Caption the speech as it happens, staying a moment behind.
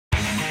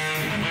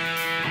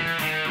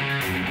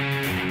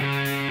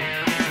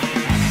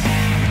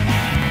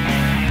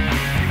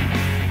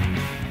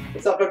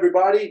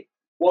everybody?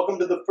 Welcome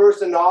to the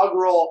first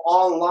inaugural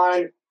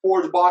online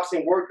Forge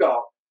boxing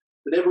workout.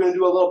 Today we're going to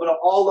do a little bit of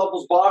all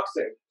levels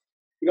boxing.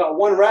 We got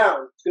one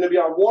round. It's going to be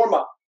our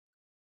warm-up.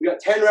 We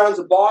got 10 rounds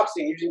of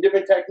boxing using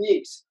different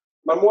techniques.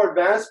 My more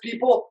advanced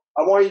people,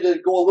 I want you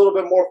to go a little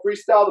bit more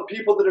freestyle. The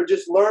people that are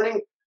just learning,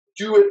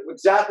 do it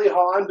exactly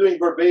how I'm doing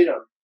verbatim.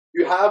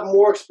 If you have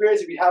more experience,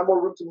 if you have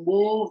more room to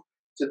move,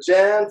 to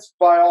dance,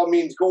 by all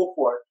means, go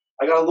for it.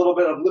 I got a little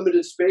bit of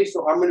limited space,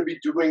 so I'm going to be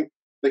doing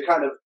the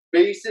kind of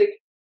basic,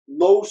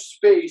 low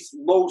space,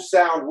 low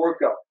sound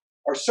workout.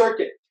 Our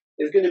circuit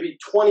is going to be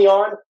 20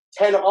 on,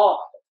 10 off,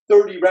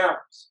 30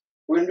 rounds.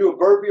 We're going to do a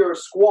burpee or a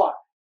squat.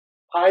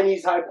 High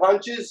knees, high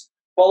punches,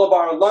 followed by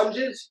our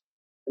lunges,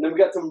 and then we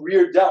got some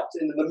rear delts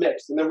into the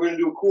mix. And then we're going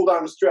to do a cool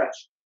down stretch.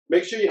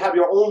 Make sure you have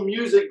your own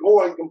music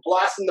going. You can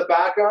blast in the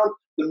background.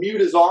 The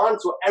mute is on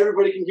so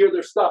everybody can hear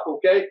their stuff,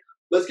 okay?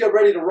 Let's get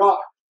ready to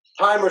rock.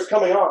 Timer's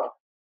coming on.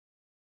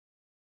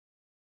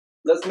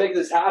 Let's make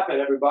this happen,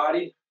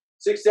 everybody.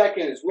 6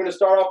 seconds. We're going to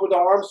start off with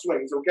our arm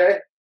swings, okay?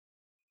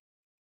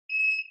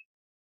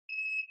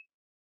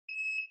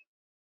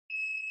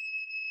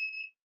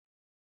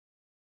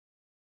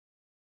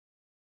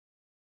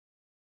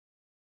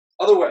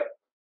 Other way.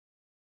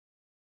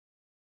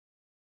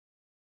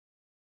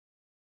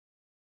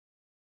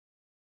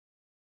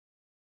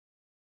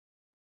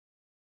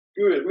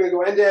 Good. We're going to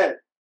go end to end.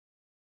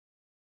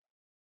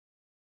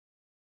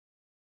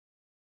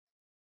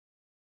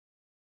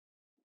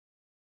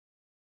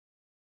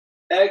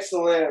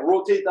 Excellent.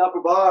 Rotate the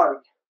upper body.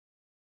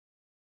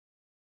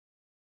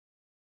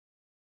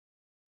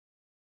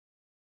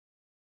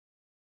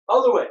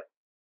 Other way.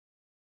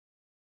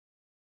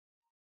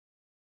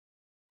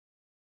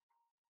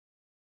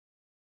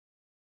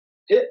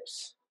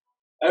 Hips.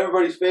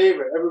 Everybody's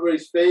favorite.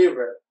 Everybody's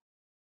favorite.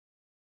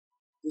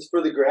 This is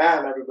for the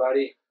gram,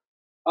 everybody.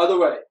 Other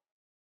way.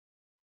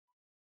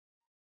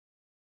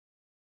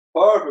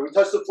 Perfect. We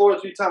touch the floor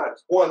 3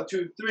 times. 1,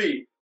 2,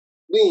 3.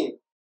 Lean.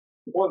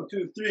 1,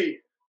 2, 3.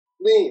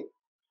 Lean.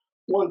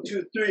 1,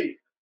 2, 3.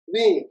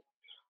 Lean.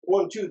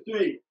 1, 2,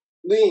 3.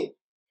 Lean.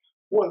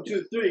 1,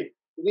 2, 3.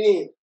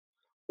 Lean.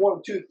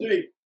 1, 2,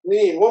 3.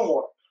 Lean. One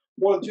more.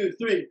 1, 2,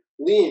 3.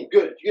 Lean.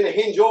 Good. You're going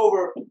to hinge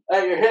over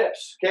at your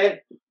hips, okay?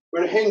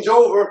 We're going to hinge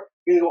over.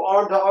 You're going to go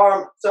arm to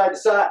arm, side to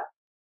side.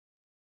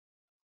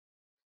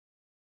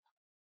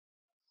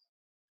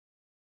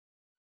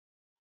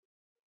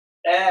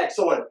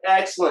 Excellent.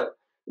 Excellent.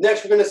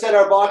 Next, we're going to set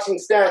our boxing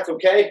stance,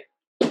 okay?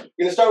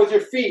 You're going to start with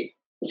your feet,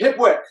 hip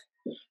width.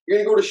 You're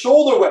going to go to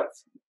shoulder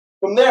width.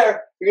 From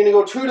there, you're going to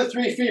go 2 to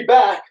 3 feet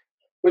back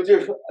with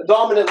your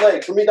dominant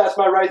leg. For me, that's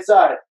my right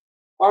side.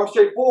 Arm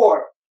straight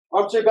forward.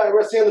 Arm straight back,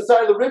 resting on the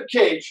side of the rib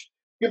cage.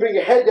 You bring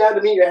your head down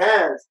to meet your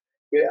hands.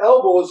 Your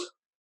elbows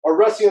are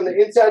resting on the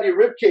inside of your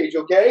rib cage,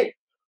 okay?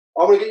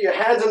 I'm going to get your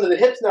hands under the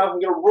hips now. I'm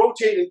going to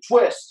rotate and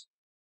twist.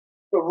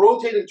 I'm going to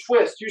rotate and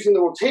twist using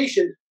the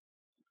rotation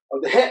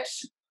of the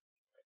hips to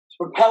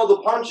propel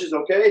the punches,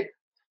 okay?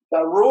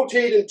 Now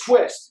rotate and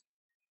twist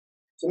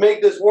to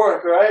make this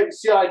work, all right? You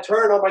see how I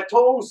turn on my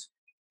toes?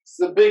 It's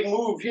a big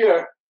move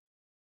here.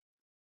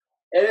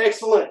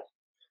 Excellent.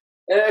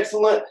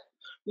 Excellent.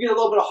 You get a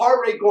little bit of heart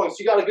rate going, so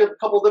you got to get a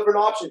couple different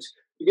options.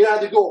 You can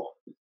either go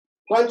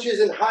punches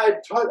and high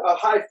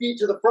feet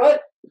to the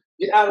front.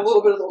 You can add a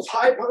little bit of those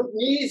high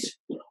knees,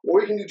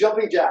 or you can do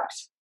jumping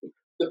jacks,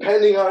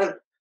 depending on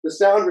the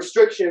sound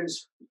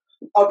restrictions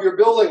of your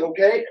building,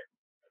 okay?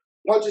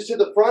 Punches to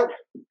the front.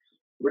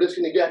 We're just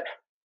going to get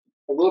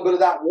a little bit of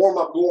that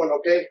warm-up going,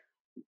 okay?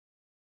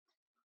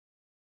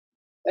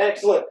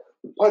 Excellent.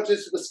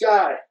 Punches to the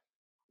sky.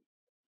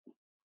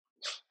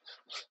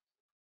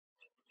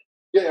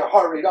 Getting our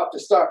heart rate up to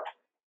start.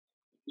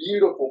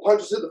 Beautiful.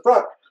 Punches to the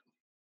front.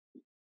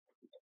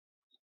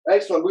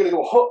 Excellent. We're going to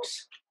go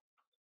hooks.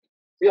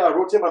 Yeah, I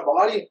rotate my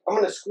body. I'm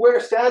in a square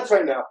stance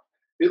right now.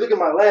 If you look at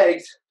my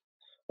legs,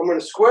 I'm in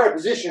a square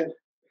position.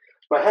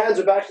 My hands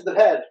are back to the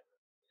head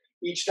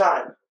each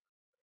time.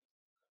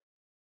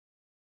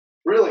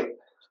 Brilliant.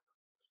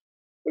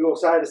 We go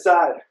side to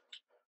side.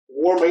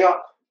 Warming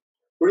up.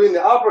 We're doing the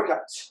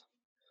uppercuts.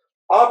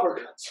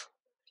 Uppercuts.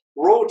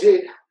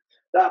 Rotate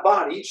that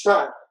body each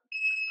time.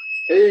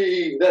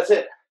 Hey, that's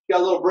it. You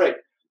got a little break.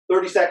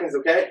 30 seconds,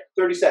 okay?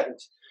 30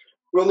 seconds.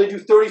 We only do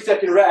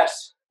 30-second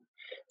rests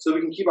so we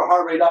can keep our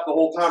heart rate up the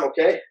whole time,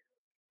 okay?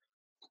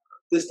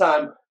 This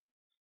time,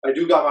 I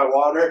do got my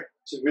water,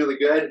 which is really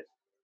good.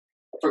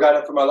 I forgot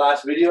it for my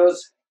last videos.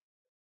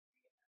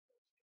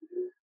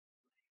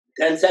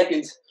 10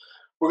 seconds.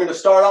 We're going to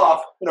start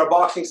off in our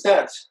boxing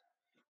stance,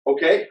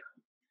 okay?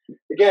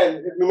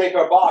 Again, if we make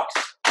our box,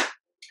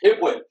 hip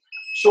width,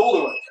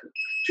 shoulder width,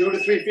 2 to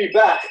 3 feet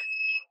back,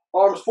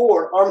 arms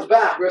forward, arms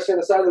back, resting on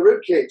the side of the rib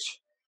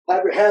cage.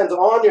 Have your hands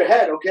on your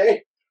head,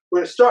 okay? We're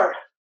going to start.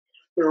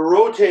 We're going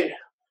to rotate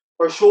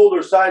our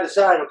shoulders side to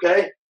side,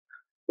 okay?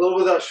 A little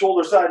bit of that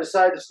shoulder side to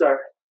side to start.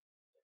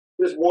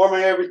 Just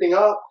warming everything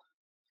up,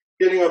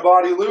 getting our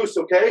body loose,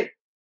 okay?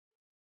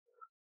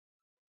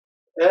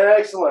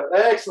 Excellent,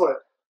 excellent.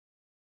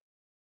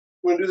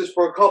 We're going to do this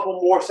for a couple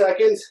more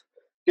seconds.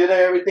 Getting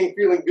everything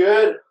feeling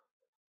good.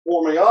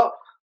 Warming up.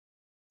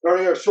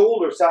 Turning our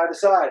shoulders side to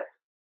side.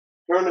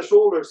 Turn the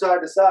shoulders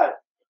side to side.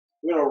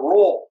 We're going to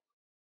roll.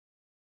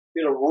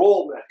 We're going to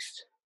roll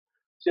next.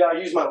 See how I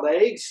use my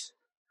legs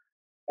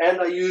and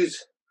I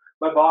use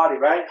my body,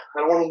 right? I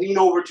don't want to lean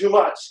over too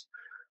much.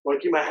 I want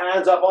to keep my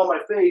hands up on my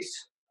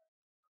face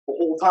the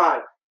whole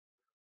time.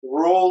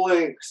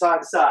 Rolling side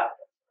to side.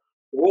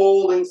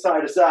 Rolling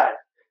side to side.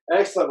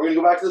 Excellent. We're going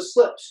to go back to the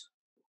slips.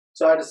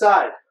 Side to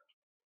side.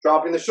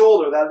 Dropping the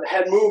shoulder, that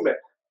head movement.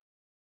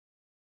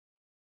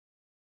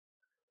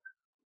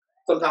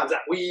 Sometimes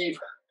that weave,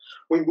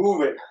 we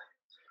move it.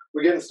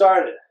 We're getting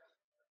started.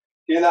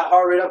 Getting that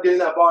heart rate up, getting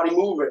that body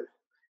moving.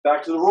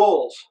 Back to the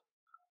rolls.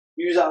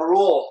 Use that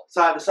roll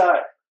side to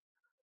side.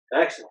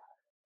 Excellent.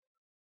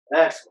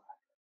 Excellent.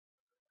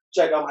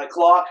 Check out my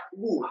clock.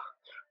 Ooh,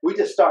 we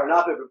just starting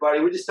up, everybody.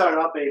 We just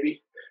starting up,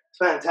 baby. It's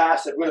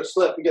fantastic. We're going to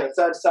slip again,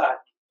 side to side.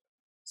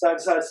 Side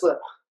to side slip.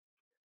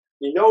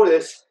 You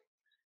notice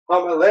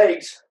how my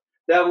legs,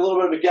 they have a little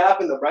bit of a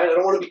gap in them, right? I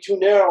don't want to be too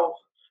narrow.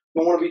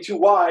 Don't want to be too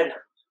wide.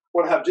 I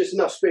want to have just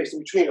enough space in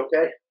between,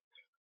 okay?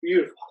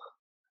 Beautiful.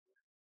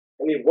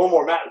 I need one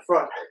more mat in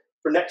front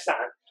for next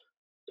time.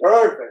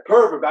 Perfect,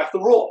 perfect. Back to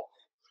the roll.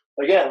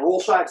 Again, roll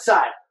side to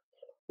side.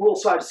 Roll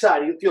side to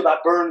side. You can feel that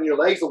burn in your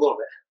legs a little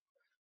bit.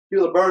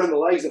 Feel the burn in the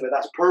legs of it.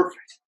 That's perfect.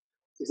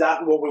 That's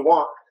exactly what we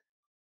want.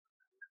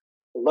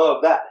 I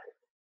love that.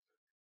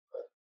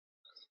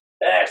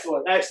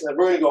 Excellent, excellent.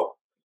 We're going to go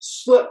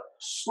slip,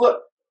 slip,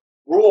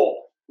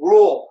 roll,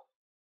 roll.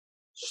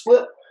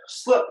 Slip,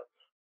 slip,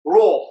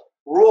 roll,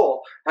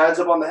 roll. Hands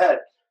up on the head.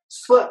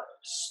 Slip,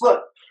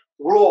 slip,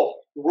 roll,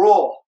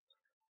 roll.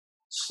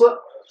 Slip,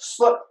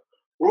 slip,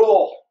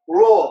 roll,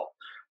 roll.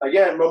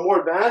 Again, for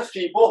more advanced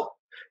people,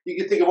 you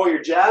can think about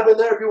your jab in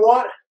there if you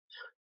want.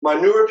 My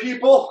newer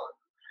people,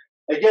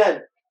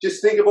 again,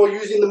 just think about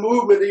using the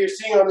movement that you're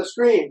seeing on the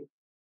screen.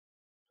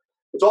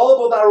 It's all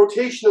about that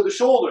rotation of the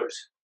shoulders.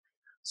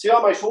 See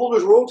how my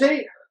shoulders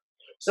rotate?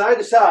 Side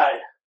to side.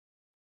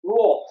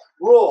 Roll,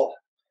 roll.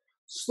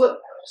 Slip,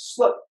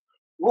 slip,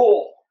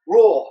 roll,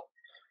 roll.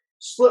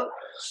 Slip,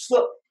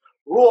 slip,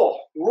 roll,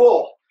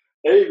 roll.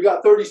 Hey, you've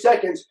got 30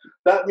 seconds.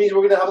 That means we're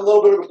going to have a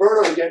little bit of a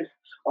burnout again.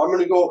 I'm going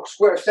to go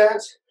square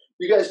stance.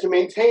 You guys can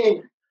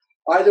maintain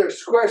either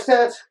square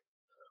stance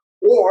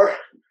or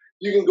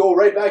you can go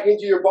right back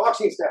into your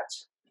boxing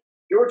stance.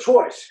 Your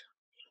choice.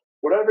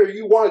 Whatever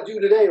you want to do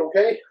today,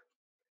 okay? If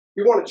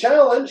you want to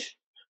challenge,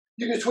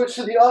 you can switch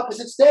to the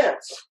opposite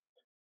stance.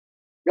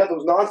 You got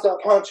those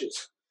non-stop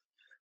punches.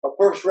 Our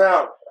first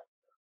round,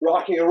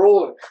 rocking and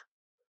rolling.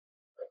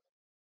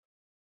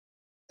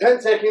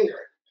 10-second,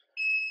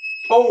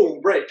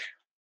 boom, break.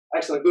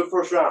 Excellent, good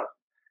first round.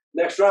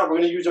 Next round, we're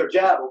going to use our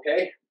jab,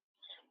 okay?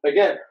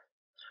 Again,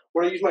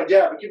 we're going to use my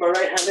jab and keep my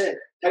right hand in,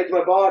 tight to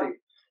my body.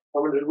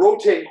 I'm going to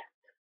rotate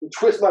and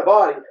twist my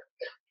body,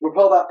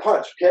 repel that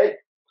punch, okay?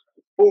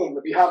 Boom,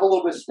 if you have a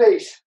little bit of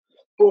space,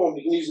 boom,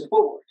 you can use the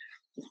footwork.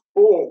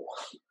 Boom.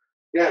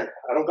 Again,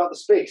 I don't got the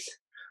space.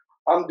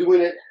 I'm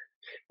doing it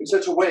in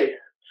such a way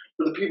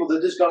for the people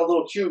that just got a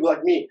little cube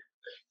like me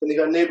and they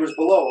got neighbors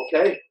below,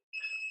 okay?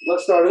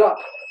 Let's start it up.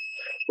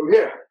 From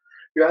here,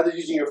 you're either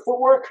using your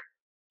footwork,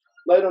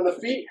 light on the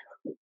feet,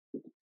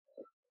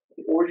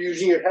 or you're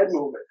using your head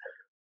movement,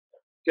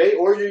 okay?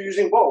 Or you're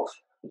using both,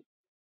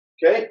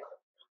 okay?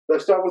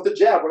 Let's start with the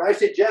jab. When I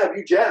say jab,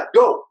 you jab.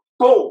 Go.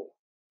 Boom.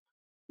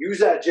 Use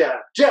that jab.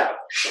 Jab.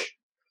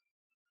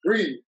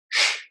 Breathe.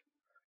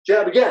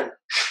 Jab again.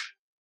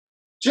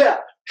 Jab.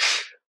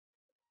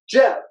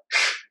 Jab.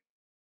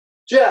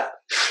 Jab.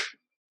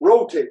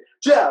 Rotate.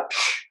 Jab.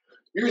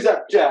 Use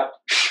that jab.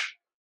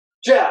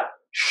 Jab.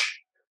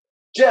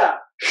 Jab.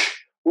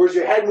 Where's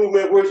your head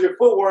movement? Where's your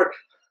footwork?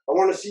 I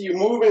want to see you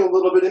moving a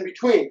little bit in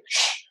between.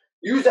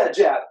 Use that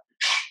jab.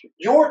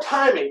 Your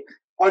timing,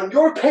 on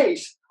your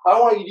pace, I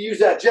want you to use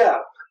that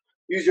jab.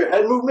 Use your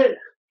head movement.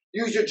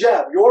 Use your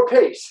jab. Your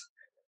pace.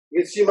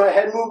 You can see my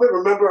head movement.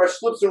 Remember our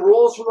slips and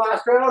rolls from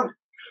last round?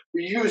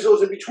 We use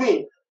those in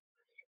between.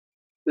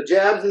 The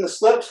jabs and the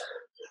slips.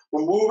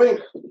 We're moving.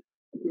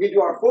 We can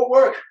do our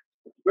footwork.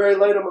 Very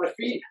light on my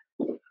feet.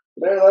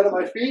 Very light on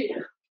my feet.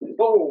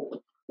 Boom.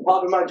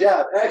 Popping my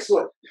jab.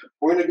 Excellent.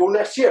 We're going to go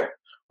next here.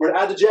 We're going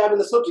to add the jab and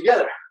the slip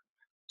together.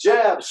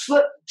 Jab,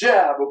 slip,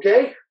 jab,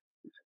 okay?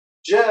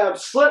 Jab,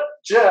 slip,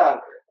 jab.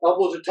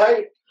 Elbows are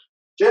tight.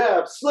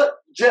 Jab, slip,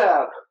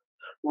 jab.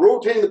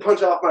 Rotating the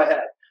punch off my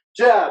head.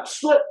 Jab,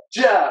 slip,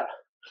 jab.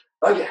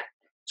 Again.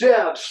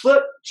 Jab,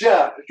 slip,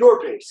 jab. At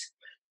your pace.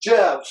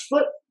 Jab,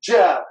 slip,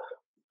 jab.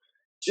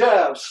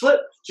 Jab, slip,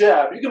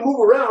 jab. You can move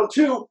around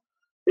too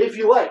if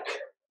you like.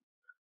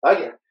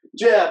 Again.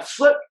 Jab,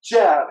 slip,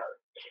 jab.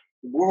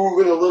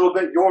 Moving a little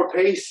bit, your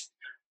pace.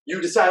 You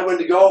decide when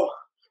to go,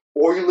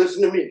 or you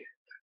listen to me.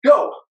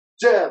 Go.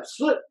 Jab,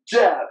 slip,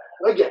 jab.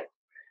 Again.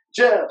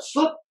 Jab,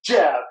 slip,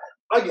 jab.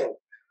 Again.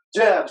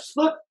 Jab,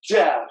 slip,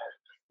 jab.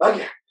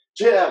 Again.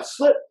 Jab,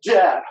 slip,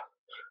 jab.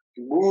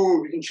 You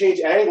move. You can change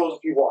angles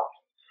if you want.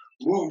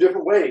 Move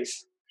different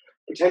ways.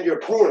 Pretend your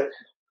opponent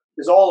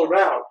is all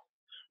around.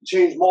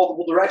 Change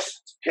multiple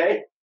directions,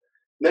 okay?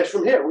 Next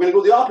from here, we're gonna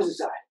go the opposite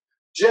side.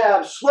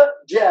 Jab, slip,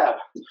 jab.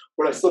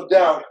 When I slip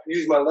down,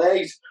 use my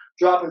legs,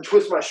 drop and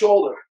twist my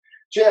shoulder.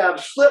 Jab,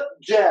 slip,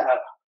 jab.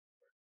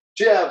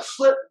 Jab,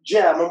 slip,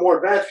 jab. My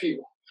more advanced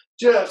people.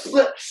 Jab,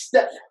 slip,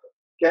 step.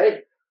 Okay?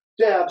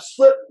 Jab,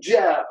 slip,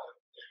 jab.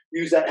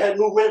 Use that head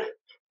movement.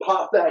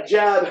 Pop that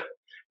jab.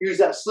 Use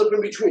that slip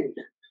in between.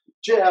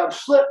 Jab,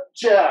 slip,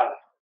 jab.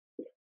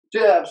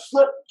 Jab,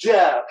 slip,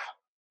 jab.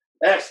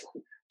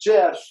 Excellent.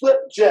 Jab, slip,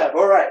 jab.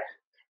 All right.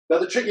 Now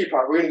the tricky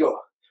part. We're going to go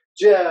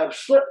jab,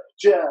 slip,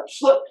 jab,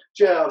 slip,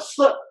 jab,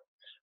 slip.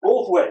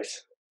 Both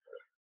ways.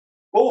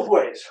 Both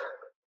ways.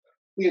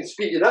 You can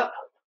speed it up.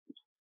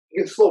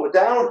 You can slow it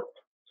down.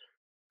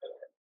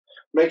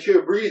 Make sure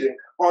you're breathing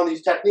on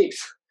these techniques.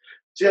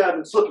 Jab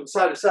and slip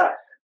side to side.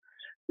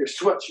 Your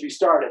sweat should be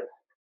starting.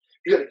 If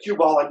you got a cue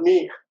ball like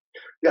me,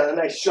 you got a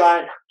nice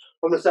shine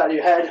on the side of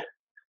your head.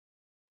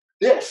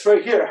 This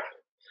right here,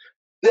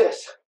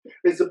 this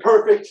is the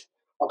perfect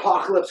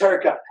apocalypse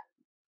haircut.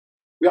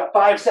 We got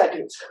 5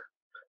 seconds.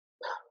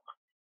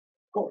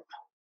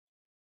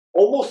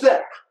 Almost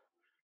there.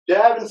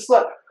 Jab and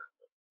slip.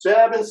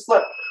 Jab and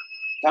slip.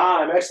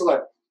 Time.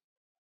 Excellent.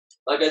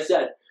 Like I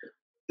said,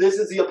 this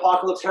is the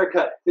apocalypse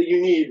haircut that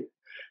you need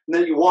and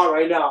that you want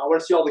right now. I want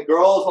to see all the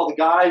girls, all the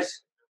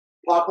guys,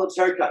 apocalypse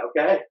haircut,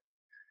 okay?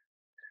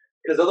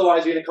 Because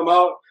otherwise you're going to come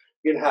out,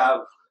 you're going to have,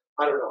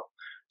 I don't know,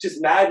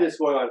 just madness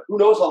going on. Who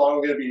knows how long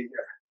we're going to be in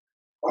here?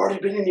 I've already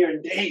been in here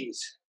in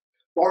days.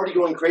 I'm already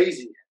going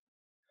crazy.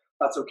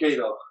 That's okay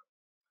though.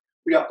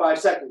 We got 5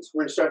 seconds.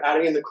 We're going to start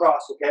adding in the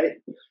cross, okay?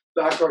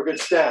 Back to our good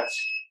stance.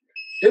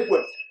 Hip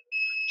width,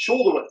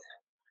 shoulder width,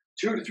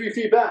 2 to 3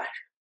 feet back.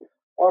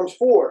 Arms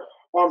forward,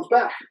 arms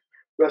back.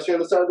 Resting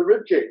on the side of the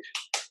rib cage.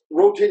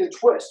 Rotate and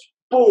twist.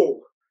 Boom.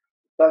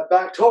 That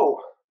back toe.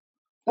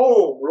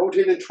 Boom.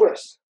 Rotate and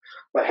twist.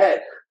 My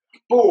head.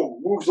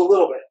 Boom. Moves a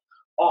little bit.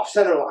 Off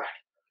center line.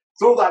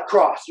 Throw that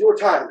cross. Your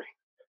timing.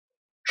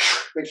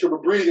 Make sure we're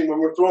breathing when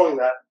we're throwing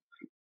that.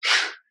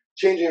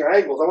 Changing our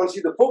angles. I want to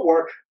see the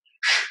footwork.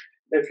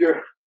 If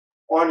you're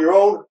on your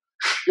own,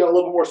 you got a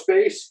little bit more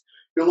space.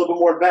 You're a little bit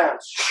more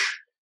advanced.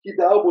 Keep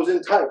the elbows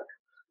in tight.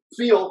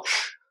 Feel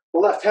the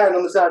left hand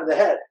on the side of the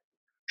head.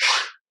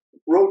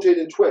 Rotate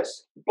and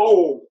twist.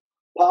 Boom.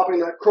 Popping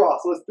that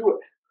cross. Let's do it.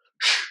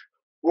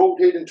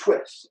 Rotate and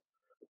twist.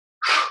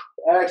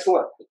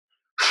 Excellent.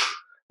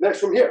 Next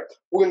from here,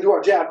 we're going to do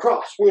our jab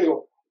cross. We're going to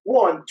go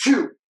 1,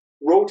 2.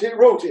 Rotate,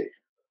 rotate.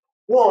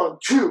 1,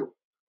 2.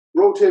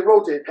 Rotate,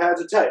 rotate.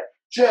 Hands are tight.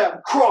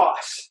 Jab,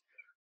 cross.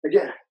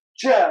 Again.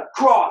 Jab,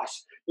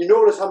 cross. You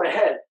notice how my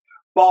head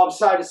bobs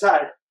side to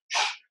side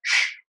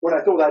when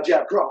I throw that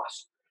jab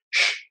cross.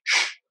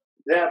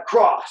 Jab,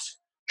 cross.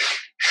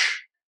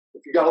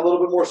 If you got a little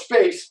bit more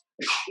space,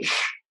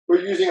 we're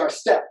using our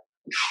step.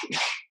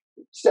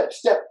 Step,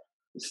 step,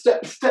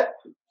 step, step.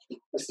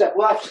 A step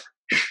left,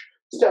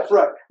 step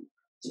right.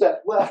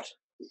 Step left,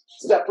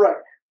 step right.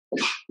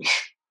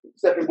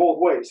 Step in both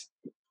ways.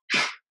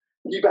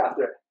 Keep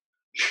after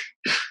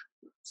it.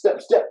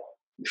 Step, step.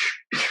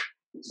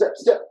 Step,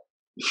 step.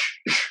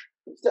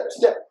 Step,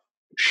 step.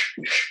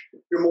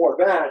 You're more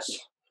advanced.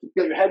 You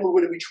got your head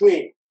moving in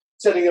between.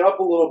 Setting it up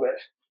a little bit.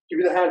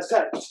 Keeping the hands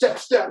tight. Step,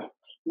 step.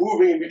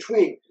 Moving in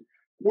between.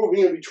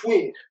 Moving in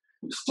between.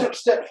 Step,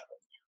 step.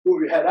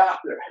 Move your head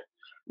after.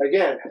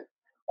 Again,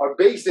 our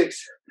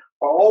basics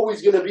are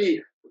always going to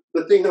be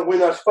the thing that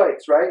win us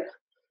fights, right?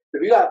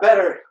 If you got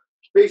better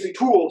basic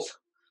tools,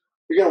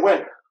 you're going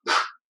to win.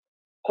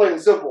 Plain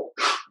and simple.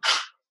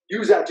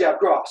 Use that jab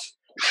cross.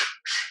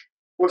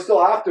 We're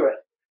still after it.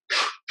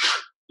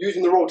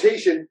 Using the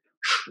rotation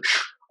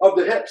of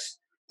the hips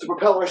to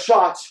propel our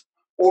shots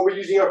over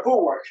using our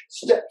footwork.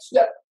 Step,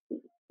 step.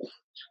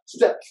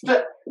 Step,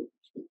 step.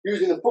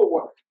 Using the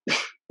footwork.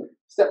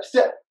 Step,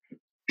 step.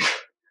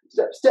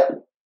 Step, step.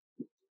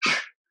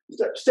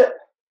 Step, step.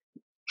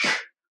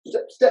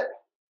 Step, step.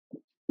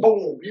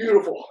 Boom.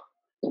 Beautiful.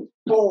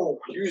 Boom.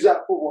 Use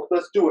that footwork.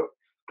 Let's do it.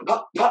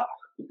 Pop, pop.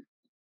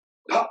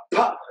 Pop,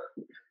 pop.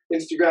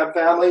 Instagram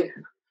family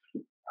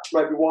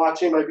might be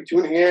watching, might be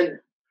tuning in.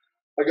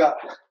 I got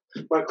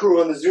my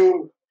crew on the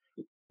Zoom.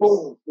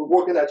 Boom. We're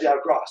working that jab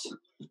cross.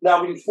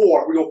 Now we do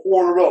 4. We go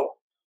 4 in a row.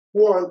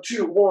 1,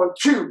 2, 1,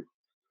 2.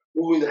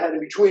 Moving the head in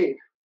between.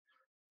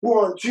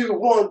 1, 2,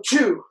 1,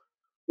 2.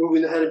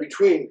 Moving the head in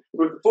between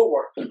with the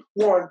footwork.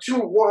 1, 2,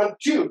 1,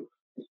 2.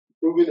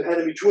 Moving the head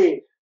in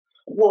between.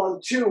 1,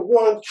 2,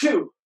 1,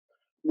 2.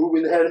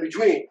 Moving the head in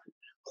between.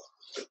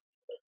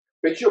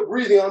 Make sure you're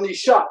breathing on these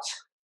shots.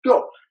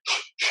 Go.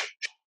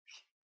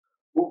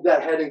 Move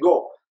that head and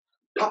go.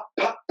 Pop,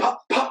 pop,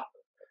 pop, pop.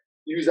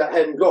 Use that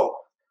head and go.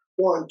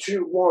 1,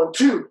 2, 1,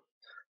 2.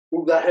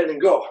 Move that head and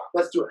go.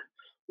 Let's do it.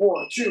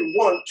 1, 2,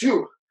 1,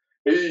 2.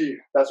 Hey,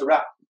 that's a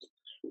wrap.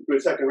 Do a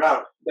second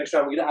round. Next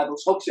round, we're going to add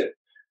those hooks in.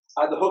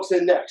 Add the hooks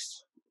in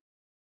next.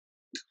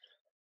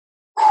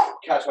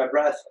 Catch my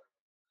breath.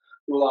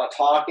 Do a lot of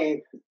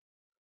talking.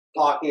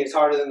 Talking is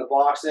harder than the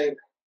boxing.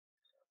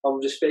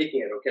 I'm just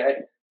faking it, okay?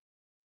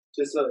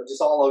 Just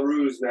all a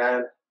ruse, man.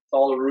 It's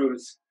all a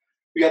ruse.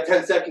 We got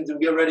 10 seconds and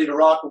get ready to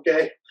rock,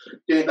 okay?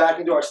 Getting back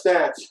into our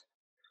stance.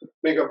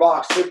 Make our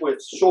box hip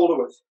width,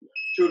 shoulder width,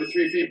 2 to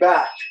 3 feet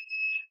back.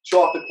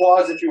 Show off the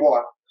quads if you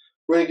want.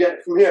 We're gonna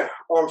get from here,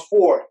 arms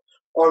forward,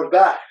 arms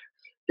back.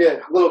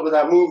 Again, a little bit of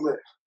that movement.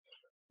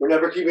 We're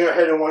never keeping our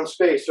head in one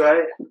space,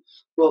 right?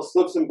 Little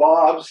slips and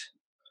bobs.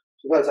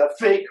 Sometimes that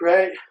fake,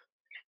 right?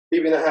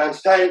 Keeping the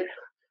hands tight,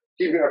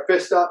 keeping our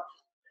fist up.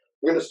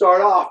 We're gonna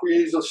start off, we're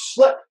gonna use a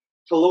slip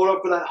to load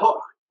up for that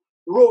hook.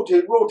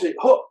 Rotate, rotate,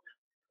 hook.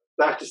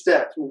 Back to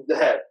stance, move the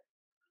head.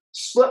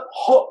 Slip,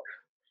 hook.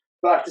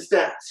 Back to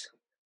stance.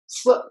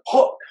 Slip,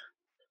 hook.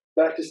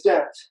 Back to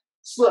stance.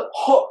 Slip,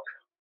 hook.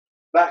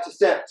 Back to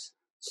stance.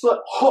 Slip,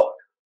 hook.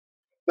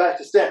 Back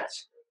to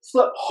stance.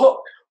 Slip,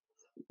 hook.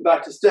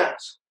 Back to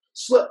stance.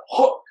 Slip,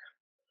 hook.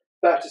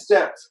 Back to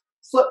stance.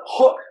 Slip,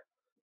 hook.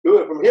 Do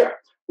it from here.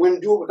 We're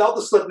going to do it without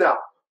the slip now.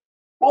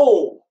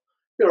 Boom.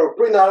 You're going to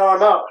bring that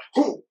arm out.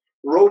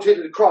 Rotate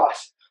it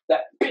across.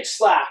 That bitch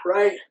slap,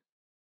 right?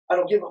 I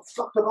don't give a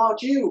fuck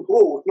about you.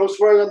 Oh, no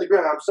swearing on the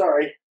ground. I'm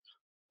sorry.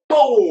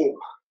 Boom.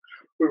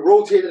 We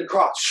rotate it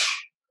across.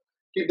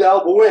 Keep the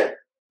elbow in.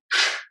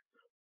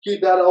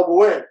 Keep that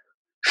elbow in.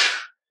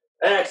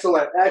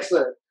 Excellent,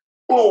 excellent.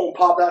 Boom,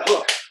 pop that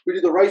hook. We do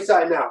the right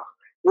side now.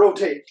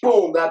 Rotate,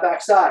 boom, that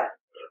back side.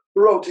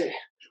 Rotate,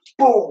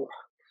 boom.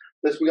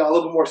 This, we got a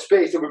little bit more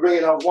space, so we bring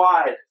it out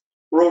wide.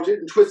 Rotate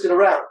and twist it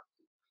around.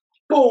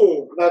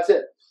 Boom, that's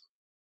it.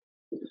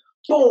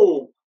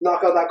 Boom,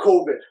 knock out that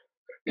COVID.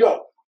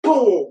 Go,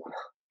 boom.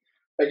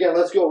 Again,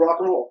 let's go, rock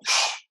and roll.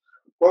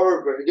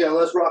 Perfect, again,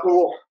 let's rock and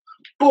roll.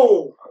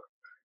 Boom.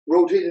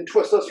 Rotate and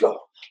twist, let's go.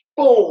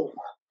 Boom.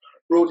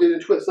 Rotate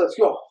and twist, let's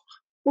go.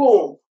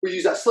 Boom. We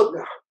use that slip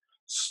now.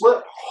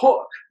 Slip,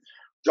 hook.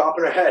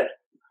 Dropping our head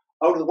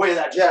out of the way of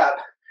that jab.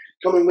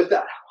 Coming with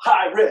that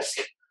high risk,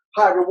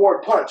 high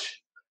reward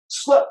punch.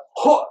 Slip,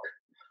 hook.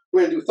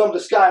 We're going to do thumb to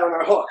sky on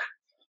our hook.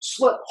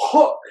 Slip,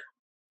 hook.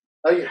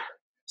 Again.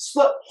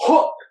 Slip,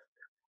 hook.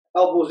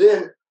 Elbows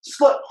in.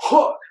 Slip,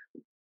 hook.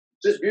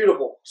 Just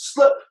beautiful.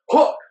 Slip,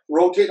 hook.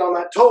 Rotate on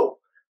that toe.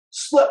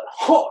 Slip,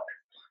 hook.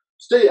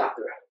 Stay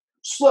after it.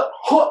 Slip,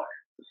 hook.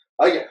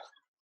 Again.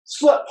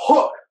 Slip,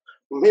 hook.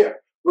 From here,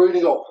 we're going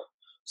to go.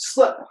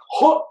 Slip,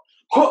 hook,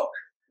 hook.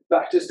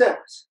 Back to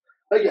stance.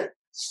 Again.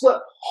 Slip,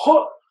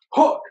 hook,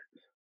 hook.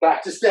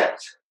 Back to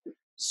stance.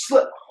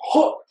 Slip,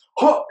 hook,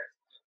 hook.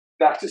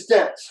 Back to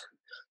stance.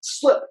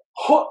 Slip,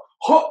 hook,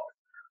 hook.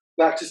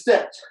 Back to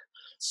stance.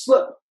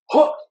 Slip,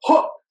 hook,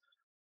 hook.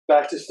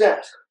 Back to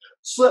stance.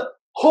 Slip,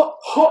 hook,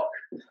 hook.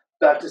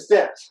 Back to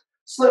stance.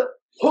 Slip,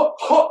 hook,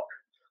 hook.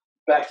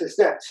 Back to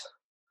stance.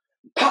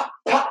 Pop,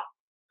 pop.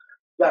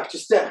 Back to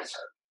stance.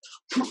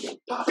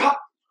 Pop,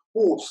 pop.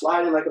 Ooh,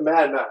 sliding like a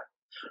madman.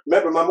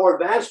 Remember, my more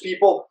advanced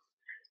people,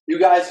 you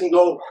guys can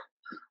go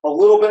a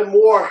little bit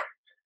more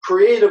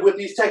creative with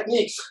these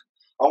techniques.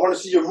 I want to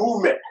see your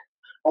movement.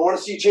 I want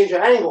to see you change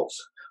your angles.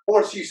 I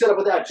want to see you set up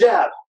with that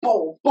jab.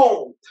 Boom,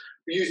 boom.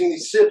 We're using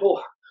these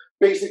simple,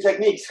 basic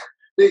techniques.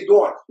 Big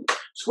going.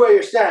 Square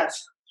your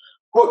stance.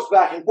 Hooks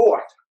back and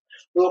forth.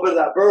 A little bit of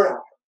that burnout.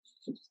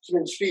 So we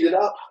can speed it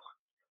up.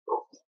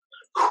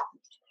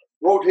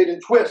 Rotate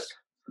and twist.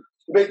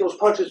 Make those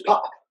punches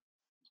pop.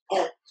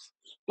 Boom,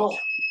 boom,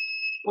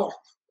 boom.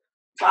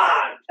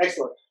 Time.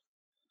 Excellent.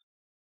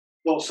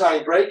 Little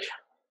side break.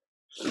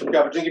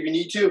 Grab a drink if you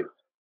need to.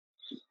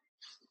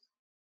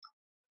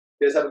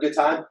 You guys have a good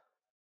time?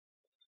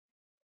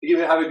 If you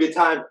have a good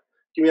time,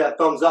 give me that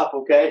thumbs up,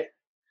 okay?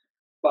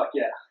 Fuck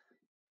yeah.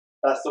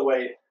 That's the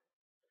way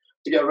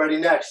to get ready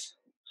next.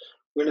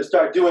 We're going to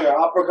start doing our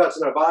uppercuts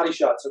and our body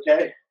shots,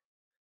 okay?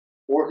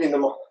 Working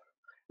them,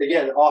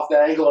 again, off the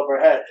angle of our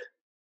head.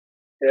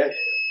 Okay?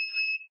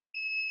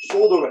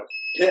 Shoulder width,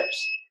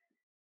 hips.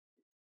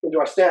 Into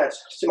our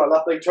stance. See my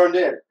left leg turned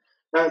in.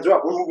 Hands are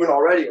up. We're moving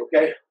already,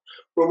 okay?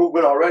 We're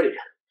moving already.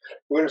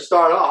 We're going to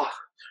start off.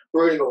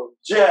 We're going to go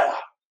jab,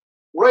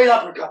 right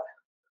uppercut,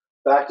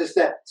 back to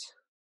stance.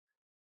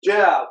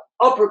 Jab,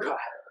 uppercut,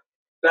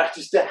 back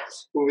to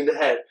stance. Moving the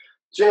head.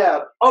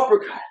 Jab,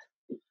 uppercut,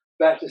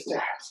 back to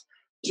stance.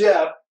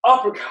 Jab,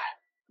 uppercut,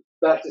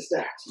 back to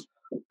stance.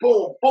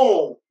 Boom,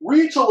 boom.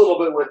 Reach a little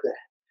bit with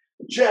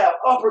it. Jab,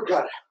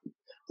 uppercut.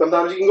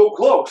 Sometimes you can go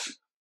close.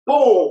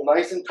 Boom,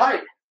 nice and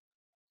tight.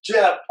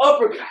 Jab,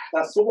 uppercut.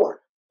 That's the one.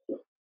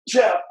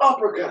 Jab,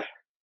 uppercut.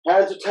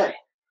 Hands are tight.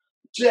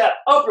 Jab,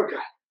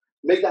 uppercut.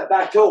 Make that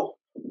back toe.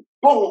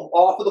 Boom,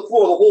 off of the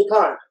floor the whole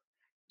time.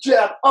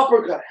 Jab,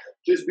 uppercut.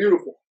 Just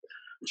beautiful.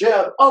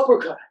 Jab,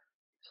 uppercut.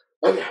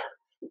 Again.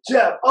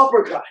 Jab,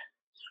 uppercut.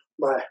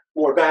 My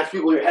more advanced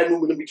people, your head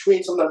movement in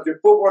between, sometimes your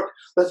footwork.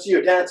 Let's see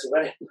your dancing,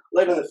 right?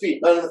 Light on the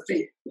feet, light on the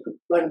feet,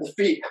 light on the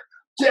feet.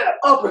 Jab,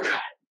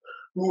 uppercut.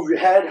 Move your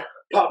head,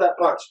 pop that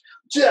punch.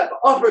 Jab,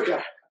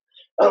 uppercut.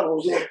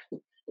 Elbows in.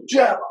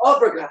 Jab,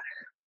 uppercut.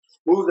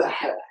 Move the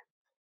head.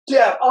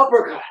 Jab,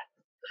 uppercut.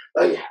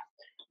 Again.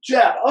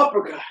 Jab,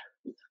 uppercut.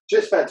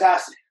 Just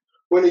fantastic.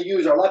 We're going to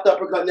use our left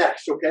uppercut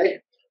next, okay?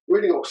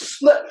 We're going to go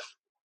slip,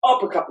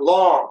 uppercut,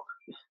 long.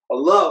 I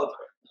love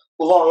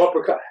the long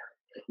uppercut.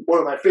 One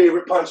of my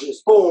favorite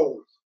punches.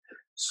 Boom.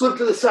 slip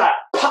to the side,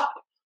 pop,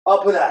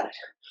 up and at it.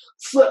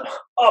 Slip,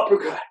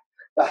 uppercut.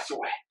 That's the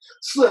way.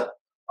 Slip,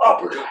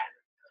 uppercut.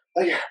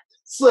 Again,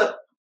 slip,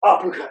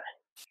 uppercut.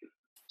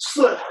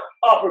 Slip,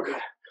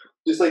 uppercut.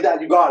 Just like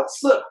that, you got it.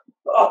 Slip,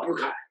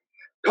 uppercut.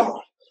 Come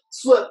on.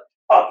 Slip,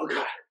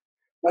 uppercut.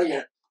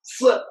 Again,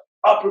 slip,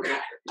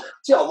 uppercut.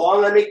 See how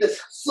long I make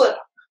this? Slip,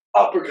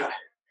 uppercut.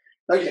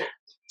 Again,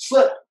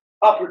 slip,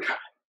 uppercut.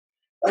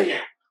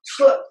 Again,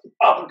 slip,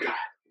 uppercut.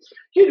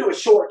 You can do it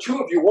short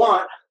too if you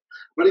want.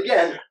 But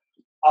again,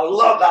 I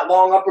love that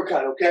long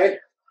uppercut, okay?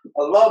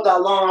 I love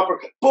that long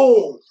uppercut.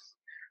 Boom.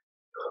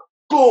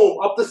 Boom,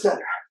 up the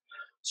center.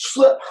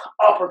 Slip,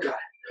 uppercut.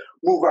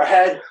 Move our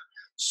head.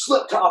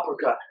 Slip to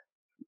uppercut.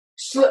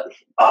 Slip,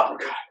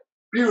 uppercut.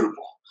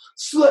 Beautiful.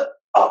 Slip,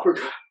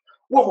 uppercut.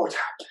 One more time.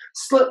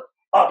 Slip,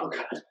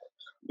 uppercut.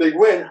 Big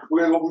win.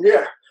 We're going to go from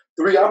here.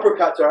 3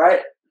 uppercuts, all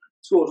right?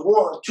 Let's go.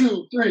 1,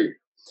 2, 3.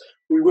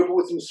 We whip it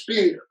with some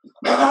speed.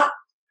 Pop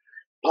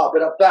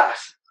it up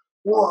fast.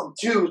 1,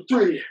 2,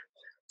 3.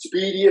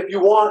 Speedy if you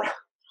want.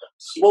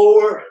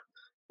 Slower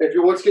if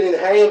you're just getting the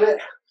hang of it.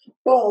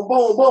 Boom,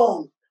 boom,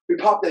 boom. We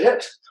pop the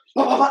hips.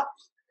 Pop, pop, pop.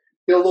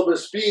 Get a little bit of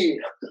speed.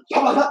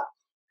 Pop, pop, pop.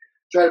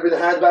 Try to bring the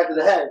hands back to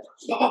the head.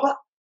 Pop, pop, pop.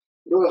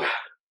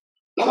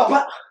 Pop, pop,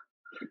 pop.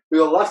 We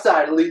go left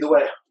side to lead the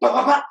way. Pop,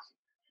 pop, pop.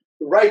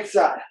 Right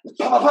side.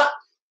 Pop, pop, pop.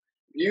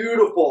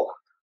 Beautiful.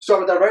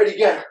 Start with that right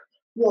again.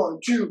 1,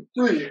 2,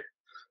 3.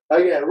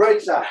 Again,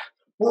 right side.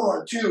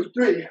 1, 2,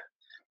 3.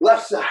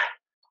 Left side.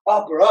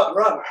 Upper,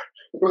 upper, upper.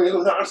 We're going to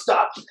go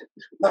non-stop.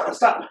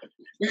 Non-stop.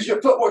 Use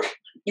your footwork.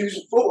 Use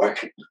your footwork.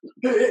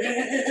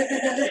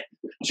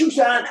 Choose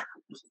on.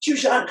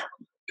 Choose on.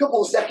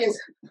 Couple of seconds.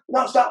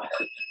 Non-stop.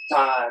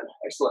 Time.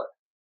 Excellent.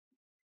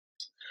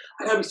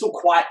 I gotta be so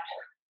quiet.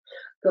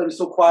 Gotta be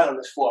so quiet on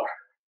this floor.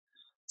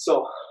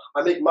 So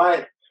I make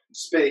my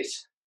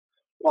space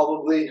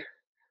probably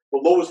the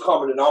lowest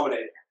common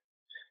denominator.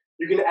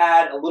 You can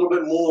add a little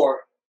bit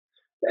more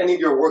to any of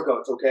your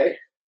workouts, okay?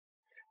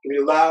 You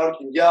can be loud,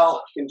 you can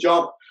yell, you can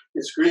jump,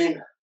 you can scream,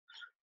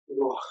 you can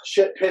go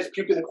shit, piss,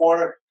 puke in the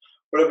corner,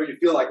 whatever you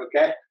feel like,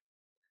 okay?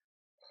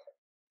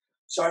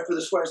 Sorry for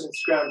the swears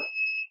Instagram.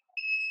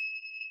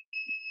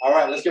 All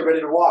right, let's get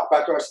ready to walk.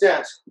 Back to our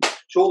stance.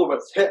 Shoulder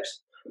width,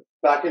 hips.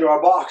 Back into our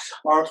box.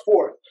 Arms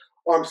forward.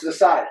 Arms to the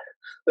side.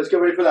 Let's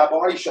get ready for that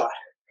body shot.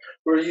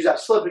 We're going to use that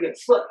slip again.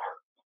 Slip.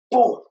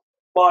 Boom.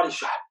 Body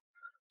shot.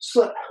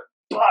 Slip.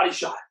 Body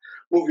shot.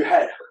 Move your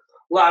head.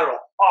 Lateral.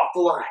 Off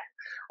the line.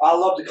 I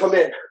love to come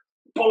in.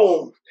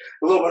 Boom.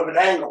 A little bit of an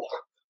angle.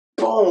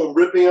 Boom.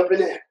 Ripping up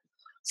and in.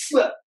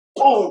 Slip.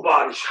 Boom.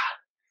 Body shot.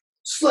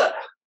 Slip.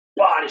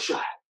 Body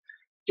shot.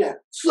 Again.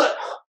 Slip.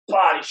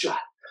 Body shot.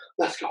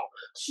 Let's go.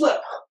 Slip.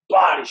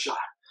 Body shot.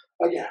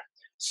 Again.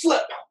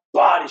 Slip.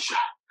 Body shot.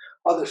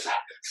 Other side.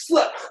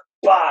 Slip.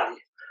 Body.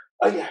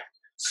 Again.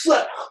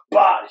 Slip.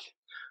 Body.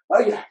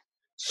 Again.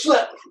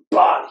 Slip.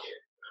 Body.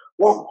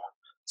 One more.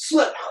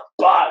 Slip.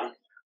 Body.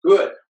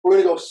 Good. We're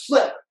going to go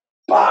slip.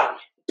 Body.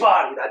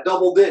 Body. That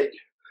double dig.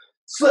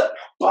 Slip.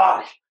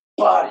 Body.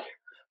 Body.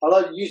 I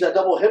love to use that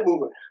double hip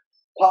movement.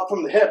 Pop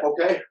from the hip,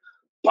 okay?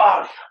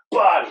 Body.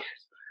 Body.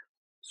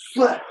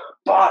 Slip.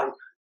 Body.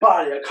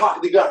 Body. I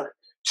cock the gun.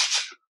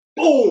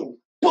 Boom.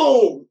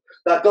 Boom.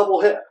 That double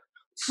hip.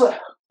 Slip.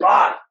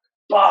 Body.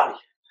 Body.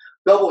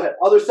 Double hip.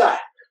 Other side.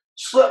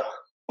 Slip.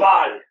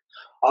 Body.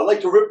 I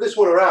like to rip this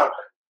one around.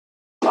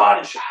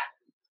 Body shot.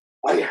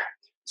 Again.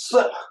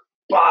 Slip.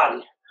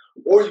 Body.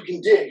 Or you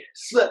can dig.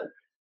 Slip.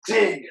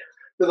 Dig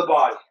to the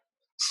body.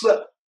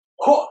 Slip.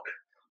 Hook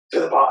to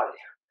the body.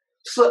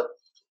 Slip.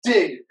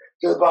 Dig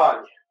to the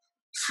body.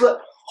 Slip.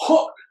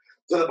 Hook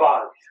to the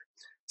body.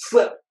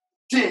 Slip.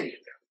 Dig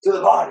to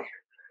the body.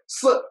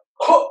 Slip.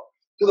 Hook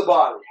to the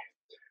body.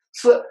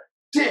 Slip.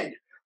 Dig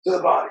to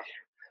the body.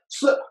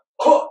 Slip.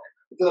 Hook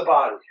to the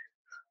body.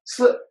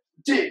 Slip.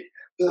 Dig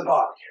to the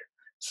body.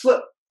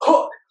 Slip.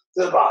 Hook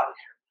to the body.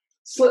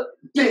 Slip.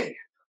 Dig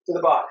to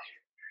the body.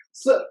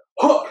 Slip.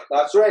 Hook.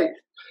 That's right.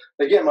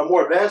 Again, my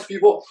more advanced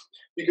people,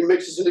 you can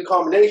mix this into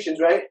combinations,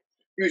 right?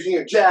 Using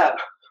your jab.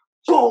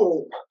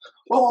 Boom.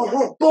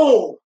 Boom.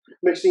 Boom.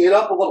 Mixing it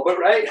up a little bit,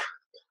 right?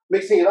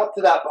 Mixing it up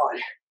to that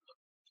body.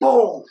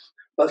 Boom.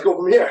 Let's go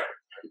from here.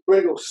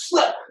 We're going to go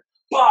slip.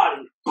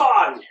 Body.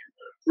 Body.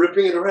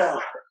 Ripping it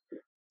around.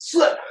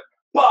 Slip.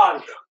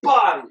 Body.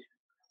 Body.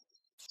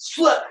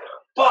 Slip.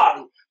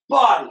 Body.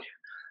 Body.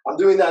 I'm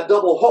doing that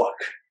double hook.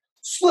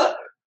 Slip.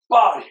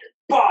 Body.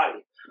 Body.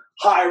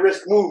 High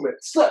risk movement.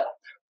 Slip.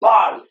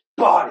 Body.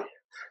 Body.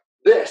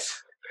 This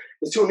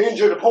is to an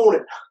injured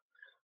opponent.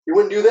 You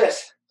wouldn't do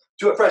this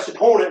to a fresh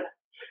opponent.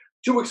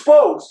 Too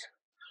exposed.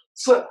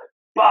 Slip.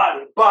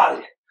 Body.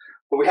 Body.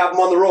 But we have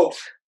them on the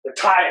ropes. They're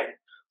tired.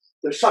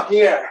 They're sucking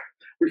air.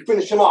 We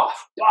finish them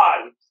off.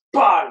 Body.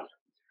 Body.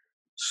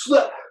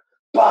 Slip.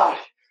 Body.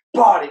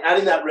 Body.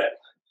 Adding that rip.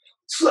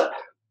 Slip.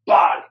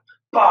 Body.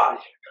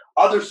 Body.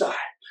 Other side.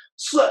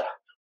 Slip.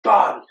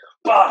 Body.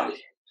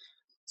 Body.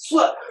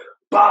 Slip.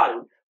 Body.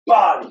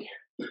 Body.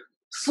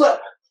 Slip.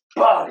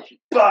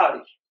 Body.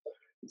 Body.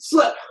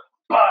 Slip.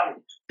 Body.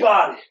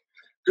 Body.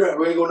 Good.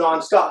 We're going to go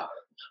non-stop.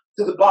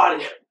 to the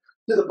body,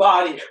 to the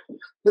body,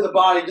 to the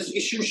body. Just like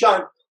a shoe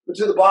shine, but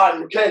to the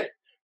body, okay?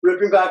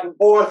 Ripping back and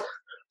forth.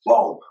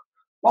 Boom,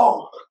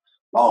 boom,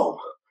 boom,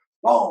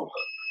 boom,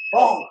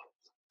 boom.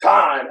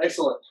 Time.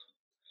 Excellent.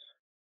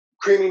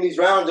 Creaming these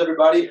rounds,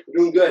 everybody.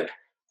 We're doing good.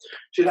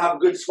 Should have a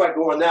good sweat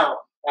going now.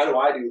 I know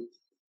I do.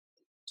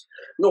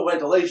 No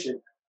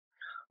ventilation.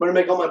 I'm going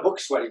to make all my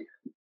books sweaty.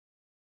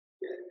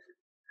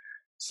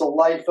 It's the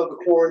life of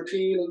a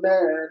quarantine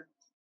man.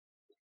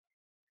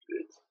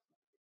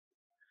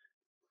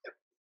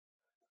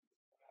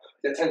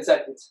 Got 10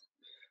 seconds.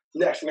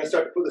 Next, we're going to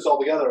start to put this all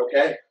together,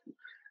 okay?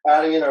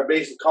 Adding in our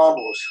basic combos.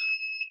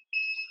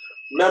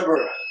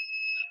 Remember,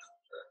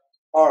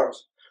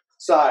 arms,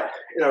 side,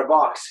 in our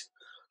box.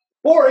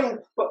 Boring,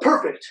 but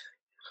perfect.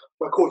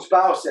 My coach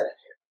Bao said,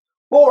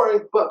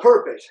 boring, but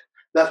perfect.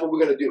 That's what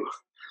we're going to do.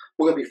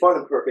 We're going to be fun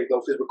and perfect,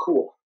 though, because we're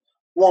cool.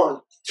 1,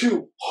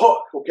 2,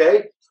 hook,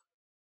 okay?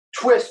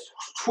 Twist,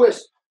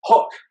 twist,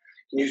 hook.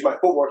 Can use my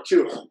footwork,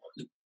 too.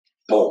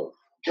 Boom,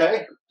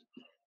 okay?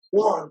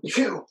 1,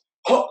 2,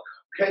 hook,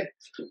 okay?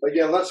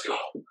 Again, let's go.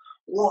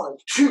 1,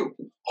 2,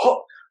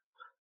 hook.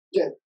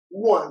 Again,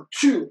 1,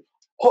 2,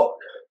 hook.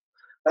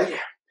 Again,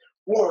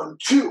 1,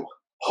 2,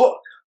 hook.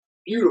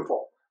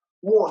 Beautiful.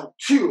 1,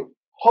 2,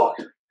 hook.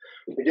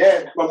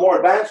 Again, my more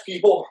advanced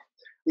people,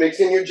 mix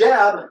in your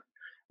jab.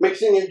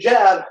 Mix in your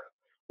jab.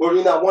 We're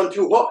doing that 1,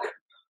 2 hook.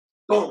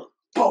 Boom,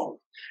 boom.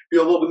 If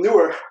you're a little bit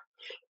newer,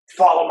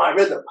 follow my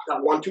rhythm.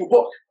 That 1, 2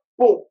 hook.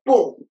 Boom,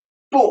 boom,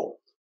 boom.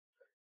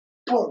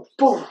 Boom,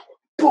 boom,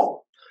 boom.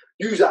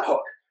 Use that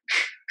hook.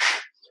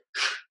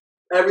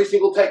 Every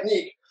single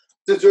technique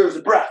deserves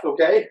a breath,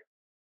 okay?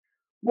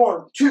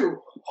 1, 2,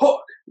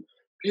 hook.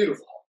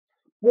 Beautiful.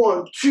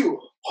 1, 2,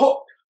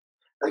 hook.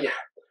 Again.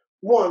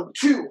 1,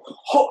 2,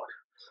 hook.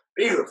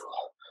 Beautiful.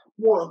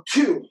 1,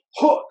 2,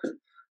 hook.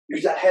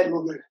 Use that head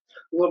movement.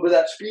 A little bit of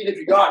that speed if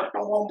you got it.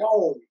 Boom, boom,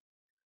 boom.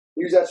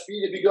 Use that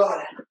speed if you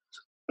got it.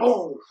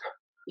 Boom.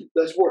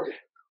 Let's work it.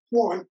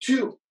 1,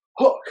 2,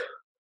 hook.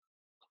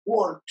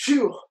 1,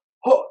 2,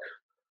 hook.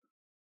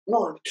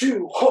 1,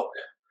 2, hook.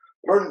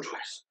 Burning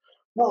twist.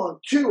 1,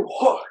 2,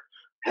 hook.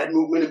 Head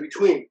movement in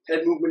between.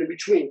 Head movement in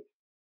between.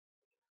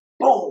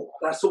 Boom.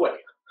 That's the way.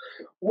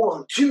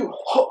 1, 2,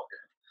 hook.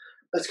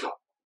 Let's go.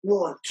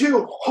 1,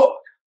 2, hook.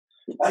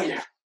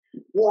 Again.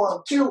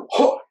 1, 2,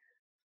 hook.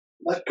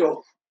 Let's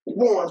go.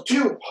 1,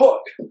 2,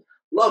 hook.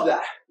 Love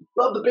that.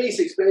 Love the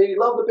basics, baby.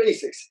 Love the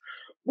basics.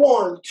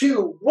 1,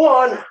 2,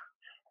 1.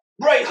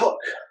 Right hook.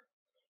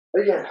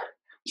 Again.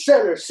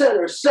 Center,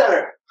 center,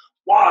 center.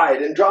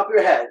 Wide and drop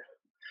your head.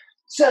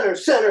 Center,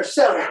 center,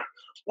 center.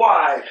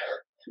 Wide.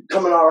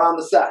 Coming all around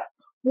the side.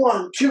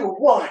 1, 2,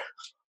 1.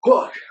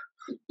 Hook.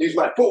 Use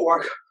my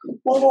footwork.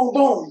 Boom, boom,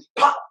 boom.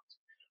 Pop.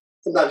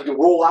 Sometimes you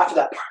can roll after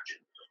that punch.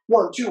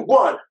 1, 2,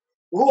 1.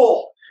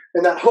 Roll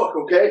in that hook,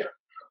 okay?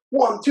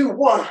 1, 2,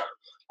 1.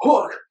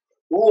 Hook.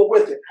 Roll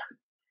with it.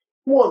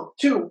 1,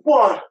 2,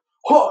 1.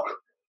 Hook.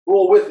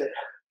 Roll with it.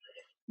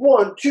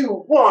 1, 2,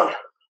 1.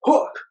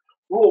 Hook.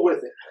 Roll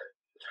with it.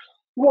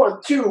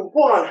 1, 2,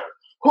 1.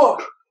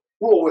 Hook.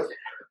 Roll with it.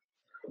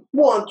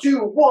 1, 2,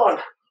 1.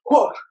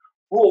 Hook.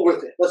 Roll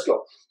with it. Let's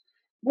go.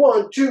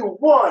 1, 2,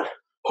 1.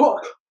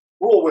 Hook.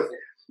 Roll with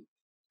it.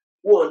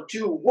 1,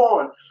 2,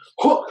 1.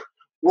 Hook.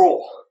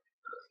 Roll.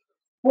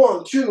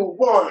 1, 2,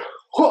 1.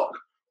 Hook.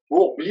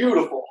 Roll.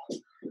 Beautiful.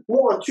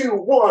 1, 2,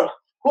 1.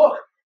 Hook.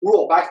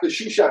 Roll. Back to the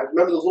shoe shine.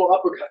 Remember those little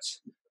uppercuts.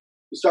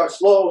 You start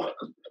slow.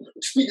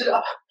 Speed it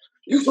up.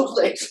 Use those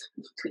legs.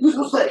 Use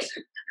those legs.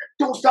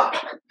 Don't stop.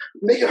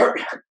 Make it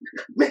hurt.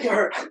 Make it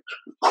hurt.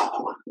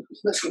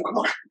 Let's go. Come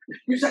on.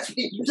 Use that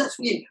speed. Use that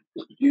speed.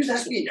 Use that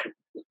speed.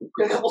 We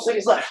got a couple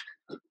seconds left.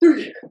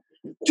 3,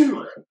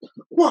 2,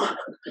 1.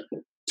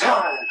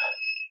 Time.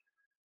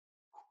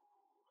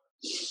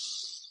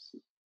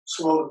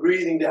 Slow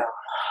breathing down.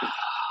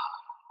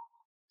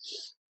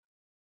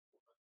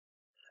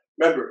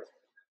 Remember,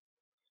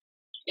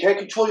 you can't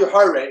control your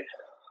heart rate,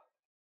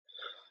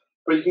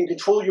 but you can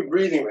control your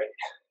breathing rate.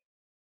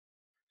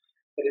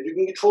 And if you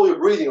can control your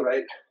breathing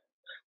rate,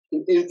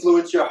 you can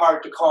influence your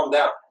heart to calm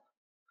down.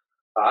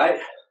 All right?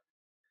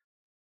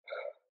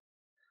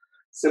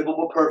 Simple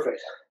but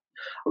perfect.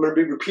 I'm going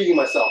to be repeating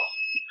myself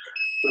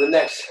for the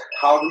next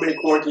however many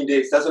quarantine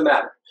days. Doesn't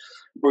matter.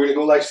 We're going to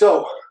go like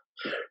so.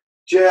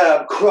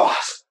 Jab,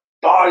 cross,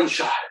 body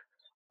shot,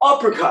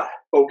 uppercut.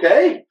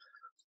 Okay?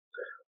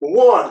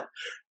 1,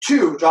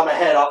 2. Drop my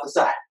head off the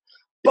side.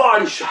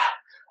 Body shot,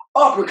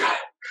 uppercut.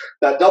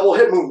 That double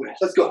hip movement.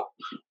 Let's go.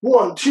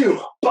 1, 2.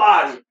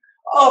 Body,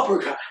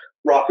 uppercut.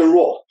 Rock and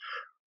roll.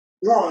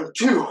 1,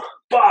 2.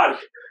 Body,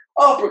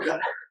 uppercut.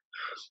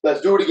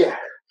 Let's do it again.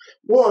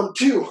 1,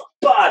 2.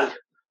 Body,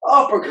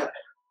 uppercut.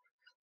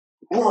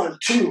 1,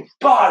 2.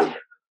 Body,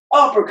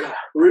 uppercut.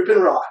 Rip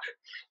and rock.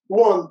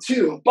 1,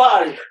 2.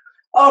 Body,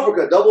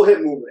 uppercut. Double hip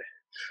movement.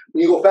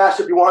 You can go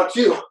faster if you want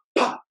to.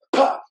 Pop,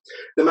 pop.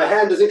 Then my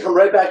hand doesn't come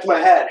right back to my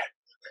head.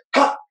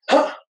 Ha,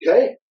 ha.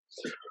 Okay?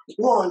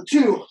 1,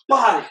 2.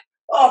 Body,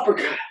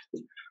 uppercut.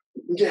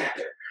 Yeah.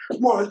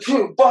 1,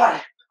 2.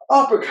 Body,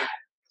 uppercut.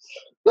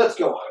 Let's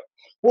go.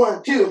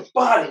 1, 2,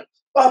 body,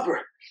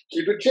 upper.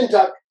 Keep your chin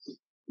tucked.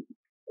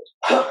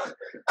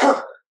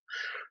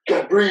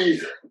 Gotta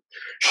breathe.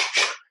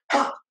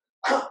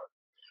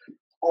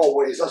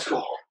 Always, let's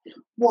go.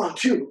 1,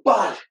 2,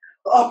 body,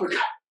 uppercut.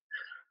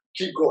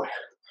 Keep going.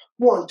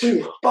 1,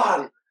 2,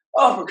 body,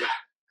 uppercut.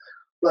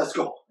 Let's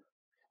go.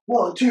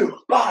 1, 2,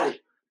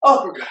 body,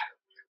 uppercut.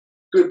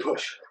 Good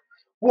push.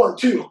 1,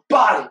 2,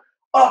 body,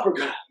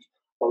 uppercut.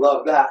 I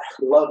love that.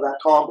 Love that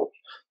combo.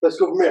 Let's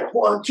go from here.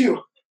 1,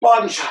 2,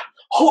 body shot,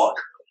 hook,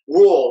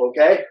 roll,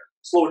 okay?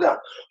 Slow it down.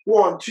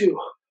 1, 2,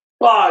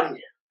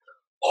 body,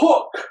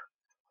 hook,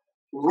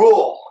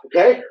 roll,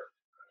 okay?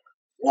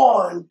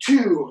 1,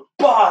 2,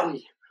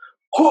 body,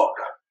 hook,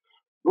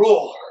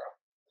 roll.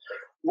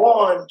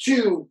 1,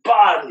 2,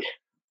 body,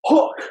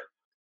 hook,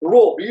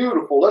 roll.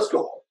 Beautiful. Let's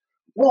go.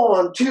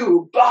 1,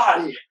 2,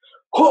 body,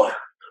 hook,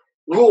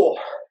 roll.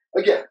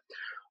 Again.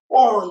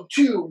 1,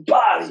 2,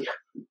 body,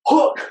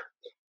 hook,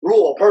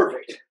 roll.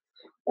 Perfect.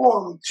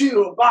 1,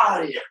 2,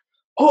 body,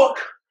 hook,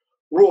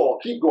 roll.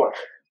 Keep going.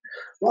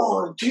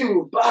 1,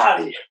 2,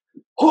 body,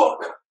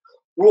 hook,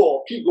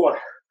 roll. Keep going.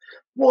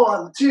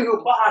 1,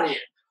 2, body,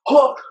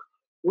 hook,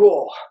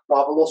 roll.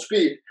 Pop a little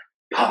speed.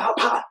 Pop,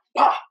 pop,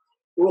 pop,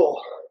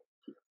 roll.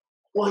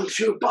 1,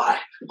 2, body,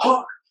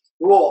 hook,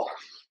 roll.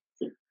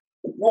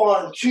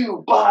 1,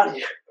 2,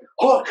 body,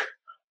 hook,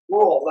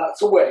 roll. That's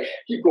the way.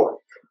 Keep going.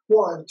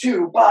 1,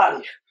 2,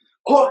 body,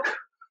 hook,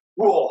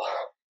 roll.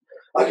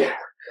 Again.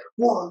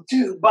 1,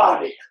 2,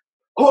 body,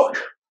 hook,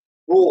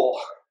 roll.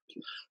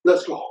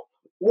 Let's go.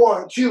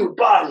 1, 2,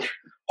 body,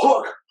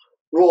 hook,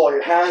 roll.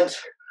 Your hands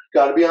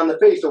gotta be on the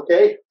face,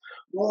 okay?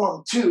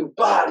 1, 2,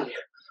 body,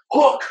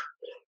 hook,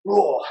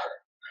 roll.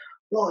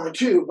 1,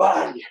 2,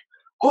 body,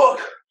 hook,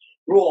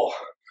 roll.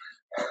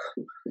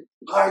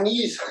 High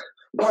knees,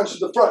 punch to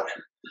the front.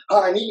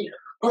 High knee,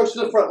 punch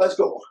to the front. Let's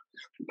go.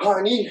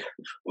 High knee,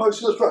 punch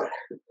to the front.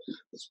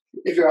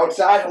 If you're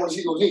outside, I want to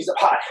see those knees up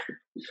high.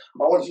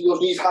 I want to see those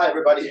knees high,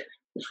 everybody. I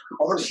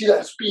want to see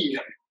that speed.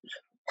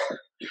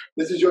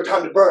 This is your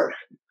time to burn.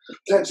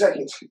 10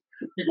 seconds.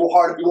 You go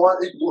hard if you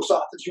want. You go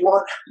soft if you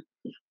want.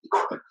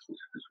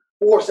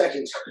 4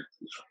 seconds.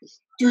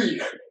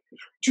 3,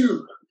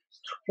 2,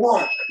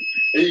 1.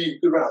 Hey,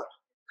 good round.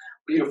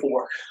 Beautiful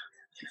work.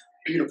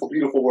 Beautiful,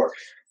 beautiful work.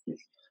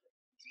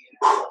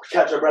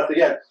 Catch our breath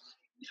again.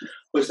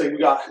 Looks like we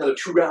got another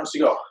 2 rounds to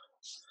go.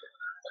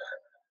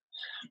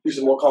 Do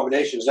some more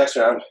combinations next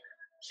round.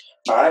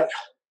 All right.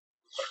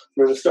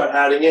 We're going to start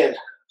adding in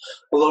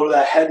a little of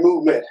that head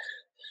movement.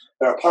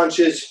 There are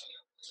punches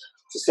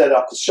to set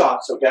up the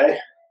shots, okay?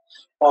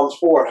 Arms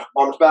forward,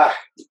 arms back.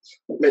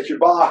 Make your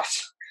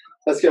box.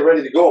 Let's get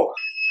ready to go.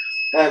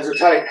 Hands are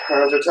tight,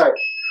 arms are tight.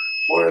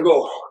 We're going to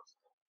go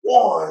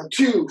 1,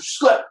 2,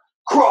 slip,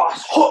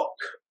 cross, hook.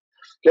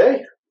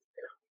 Okay?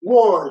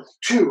 1,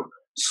 2,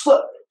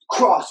 slip,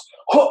 cross,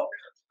 hook.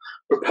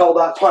 Propel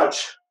that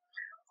punch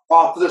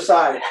off to the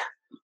side.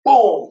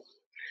 Boom.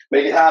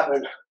 Make it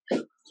happen.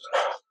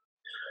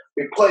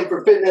 We play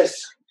for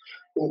fitness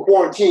in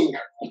quarantine.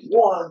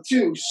 1,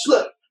 2,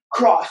 slip,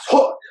 cross,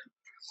 hook.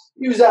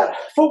 Use that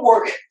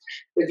footwork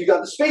if you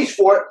got the space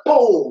for it.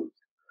 Boom.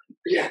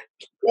 Yeah.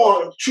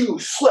 1, 2,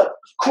 slip,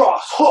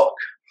 cross, hook.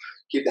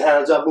 Keep the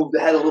hands up, move the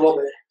head a little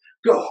bit.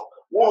 Go.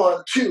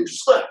 1, 2,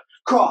 slip,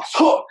 cross,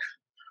 hook.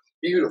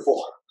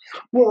 Beautiful.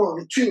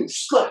 1, 2,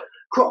 slip,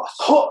 cross,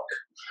 hook.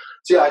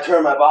 See how I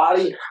turn my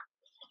body?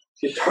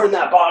 You turn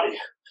that body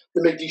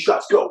to make these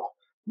shots go.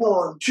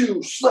 1,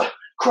 2, slip,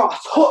 cross,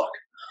 hook.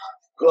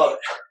 Love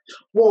it.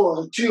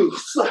 1, 2,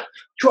 slip,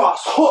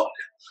 cross, hook.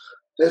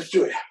 Let's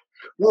do it.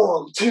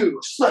 1, 2,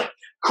 slip,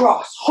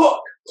 cross,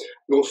 hook.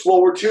 Go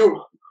slower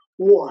too.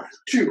 1,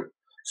 2,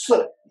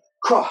 slip,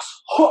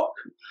 cross, hook.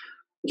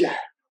 Yeah.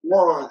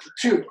 1,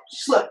 2,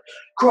 slip,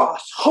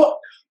 cross, hook.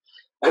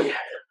 Again.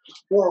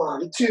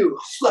 1, 2,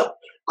 slip,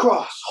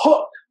 cross,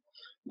 hook.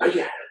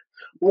 Again.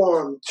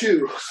 1,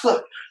 2,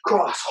 slip,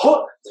 cross,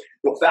 hook.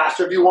 Go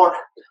faster if you want.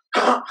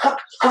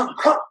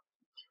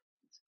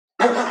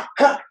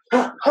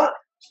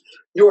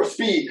 Your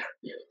speed.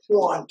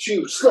 1,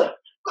 2, slip,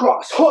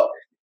 cross, hook.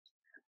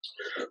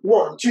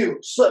 1, 2,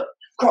 slip,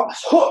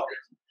 cross, hook.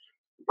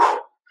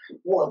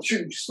 1,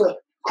 2, slip,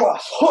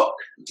 cross, hook.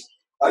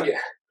 Again.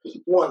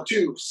 1,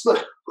 2,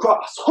 slip,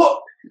 cross,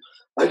 hook.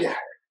 Again.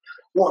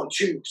 1,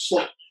 2,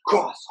 slip,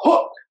 cross,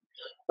 hook.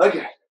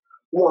 Again.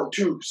 1,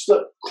 2,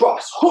 slip,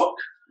 cross, hook.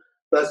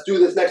 Let's do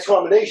this next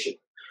combination.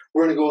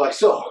 We're gonna go like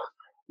so.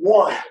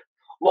 1,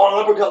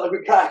 long uppercut like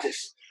we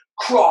practice.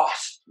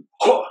 Cross,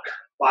 hook,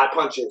 5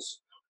 punches.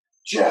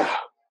 Jab,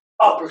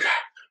 uppercut,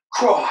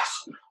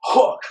 cross,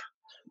 hook.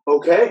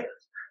 Okay?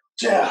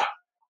 Jab,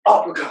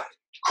 uppercut,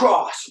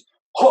 cross,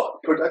 hook.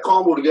 Put that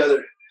combo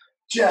together.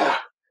 Jab,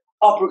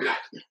 uppercut,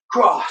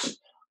 cross,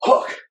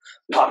 hook.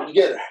 Pop it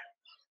together.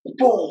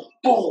 Boom,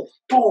 boom,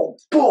 boom,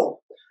 boom.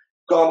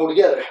 Combo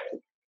together.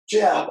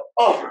 Jab,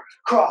 upper,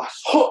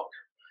 cross, hook.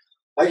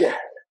 Again.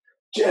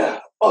 Jab,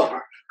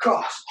 upper,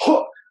 cross,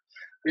 hook.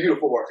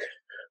 Beautiful work.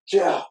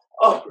 Jab,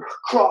 upper,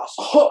 cross,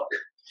 hook.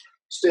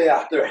 Stay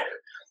out there.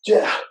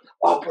 jab,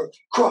 upper,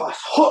 cross,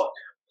 hook.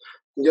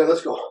 Again,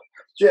 let's go.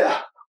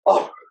 Jab,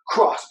 upper,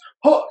 cross,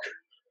 hook.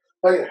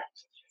 Again,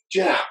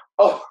 jab,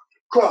 upper,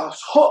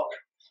 cross, hook.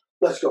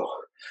 Let's go.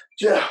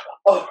 Jab,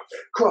 upper,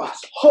 cross,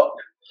 hook.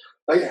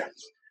 Again,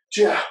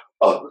 jab,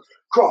 upper,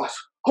 cross,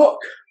 hook.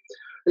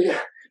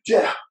 Again,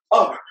 jab,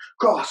 upper,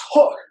 cross,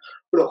 hook.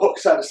 With a hook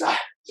side to side.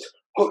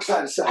 Hook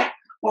side to side.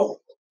 Boom,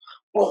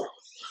 boom.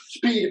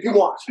 Speed if you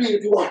want. Speed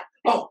if you want.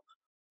 Boom,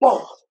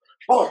 boom,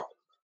 boom,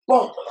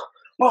 boom,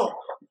 boom,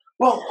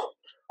 boom.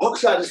 Hook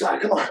side to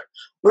side. Come on.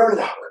 Burn it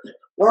out.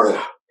 Burn it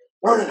out.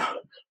 Burn it out.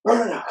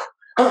 Burn it out.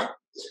 Huh.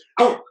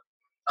 Huh.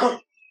 Huh.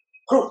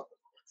 Huh.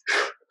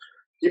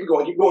 Keep it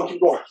going. Keep going.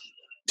 Keep going.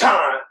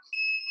 Time.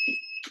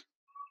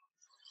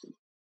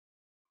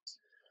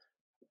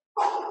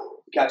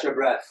 Catch your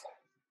breath.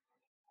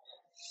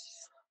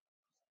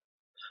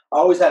 I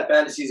always had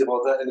fantasies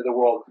about the end of the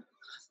world.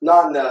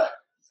 Not in a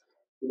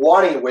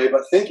wanting it way,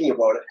 but thinking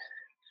about it.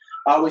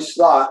 I always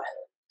thought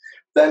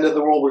the end of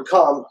the world would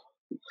come.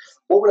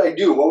 What would I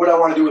do? What would I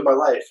want to do with my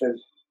life? And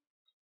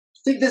I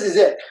think this is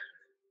it.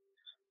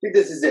 I think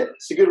this is it.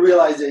 It's a good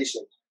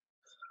realization.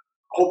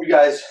 Hope you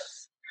guys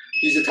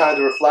use the time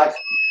to reflect.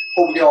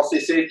 Hope we can all stay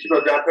safe, keep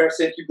our grandparents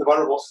safe, keep the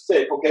vulnerable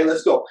safe. Okay,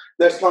 let's go.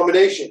 Next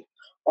combination.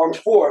 Arms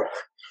forward,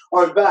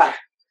 arms back.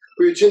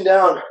 Put your chin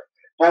down,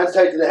 hands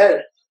tight to the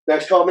head.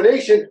 Next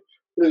combination,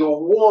 we're gonna go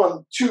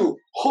 1, 2,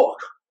 hook,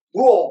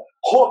 roll,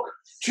 hook,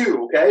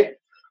 2, okay?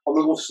 I'm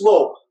gonna go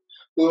slow.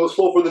 I'm gonna go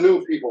slow for the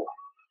new people.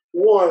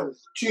 1,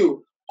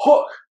 2,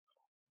 hook,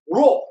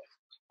 roll,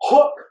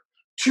 hook,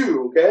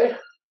 2, okay?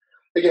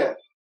 Again,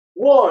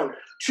 1,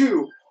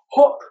 2,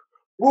 hook,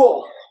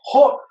 roll,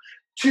 hook,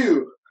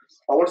 2.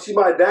 I want to see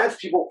my advanced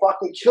people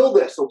fucking kill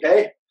this,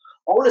 okay?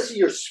 I want to see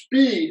your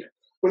speed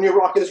when you're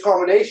rocking this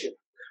combination.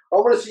 I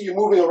want to see you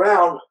moving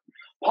around,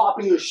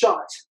 popping your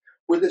shots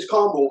with this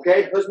combo,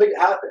 okay? Let's make it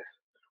happen.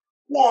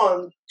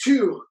 1,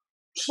 2,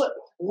 slip,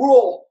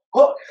 roll,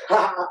 hook.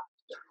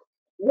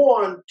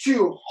 1,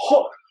 2,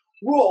 hook,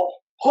 roll,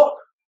 hook,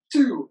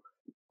 2.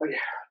 Again.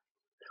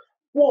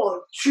 1,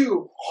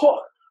 2,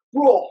 hook,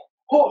 roll,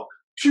 hook,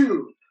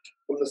 2.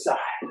 From the side.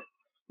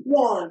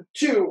 1,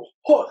 2,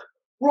 hook,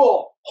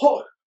 roll,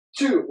 hook,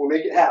 2. We'll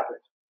make it happen.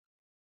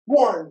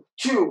 1,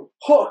 2,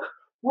 hook,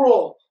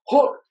 roll,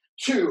 hook,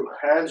 2.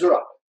 Hands are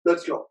up.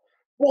 Let's go.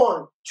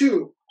 1,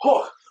 2,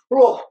 hook,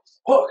 roll,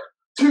 hook,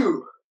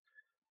 2.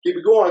 Keep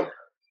it going.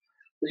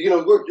 You're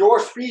gonna work your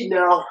speed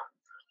now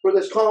for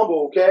this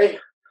combo, okay?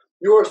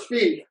 Your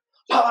speed.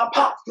 Pop,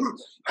 pop,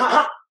 ha,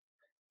 ha.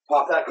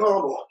 Pop that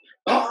combo.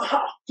 Ha,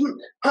 ha,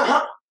 ha,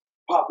 ha.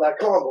 Pop that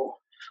combo.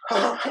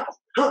 Ha, ha,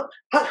 ha,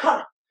 ha,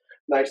 ha.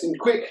 Nice and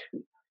quick.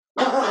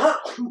 Ha, ha,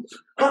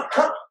 ha,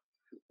 ha.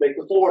 Make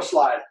the floor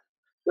slide.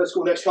 Let's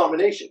go next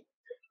combination.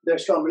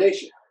 Next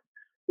combination.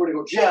 We're gonna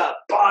go jab,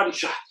 body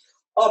shot,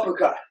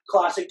 uppercut.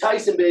 Classic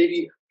Tyson,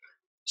 baby.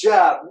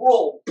 Jab,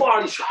 roll,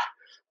 body shot,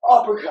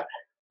 uppercut.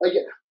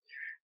 Again.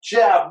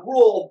 Jab,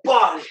 roll,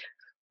 body,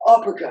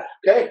 uppercut.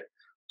 Okay?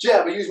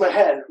 Jab, I use my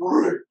head.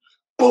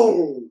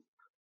 Boom.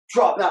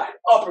 Drop back,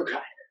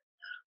 uppercut.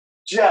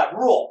 Jab,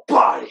 roll,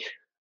 body,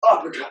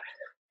 uppercut.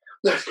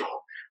 Let's go.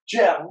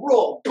 Jab,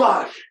 roll,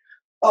 body,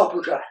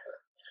 uppercut.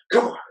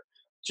 Come on.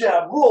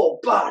 Jab, roll,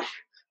 body,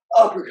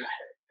 uppercut.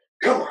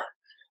 Come on.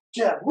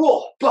 Jab,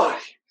 roll,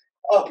 body,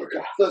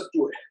 uppercut. Let's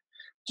do it.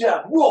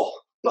 Jab,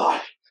 roll,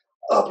 body,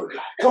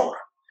 uppercut. Come on.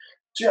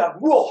 Jab,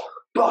 roll,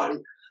 body,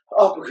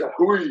 uppercut.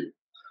 Whee.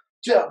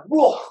 Jab,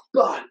 roll,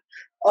 body,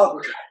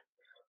 uppercut.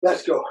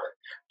 Let's go.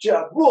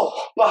 Jab, roll,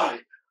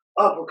 body,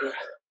 uppercut.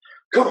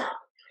 Come on.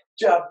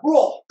 Jab,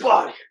 roll,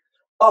 body,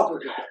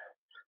 uppercut.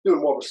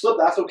 Doing more of a slip,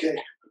 that's okay.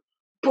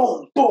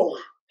 Boom, boom.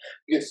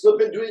 You can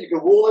slip into it, you can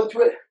roll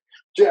into it.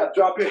 Jab,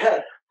 drop your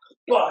head.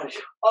 Body,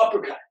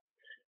 uppercut.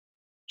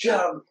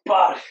 Jab,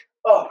 body,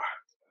 upper.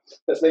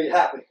 Let's make it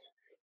happen.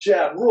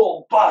 Jab,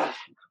 roll, body,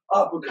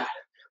 uppercut.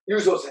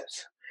 Use those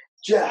hips.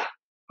 Jab,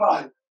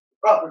 body,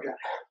 uppercut.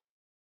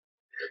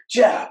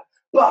 Jab,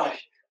 body,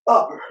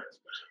 upper.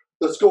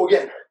 Let's go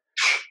again.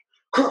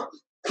 Come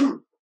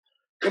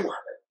on.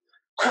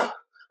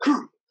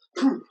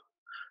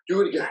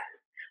 Do it again.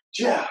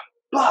 Jab,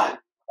 body,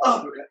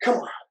 uppercut. Come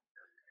on.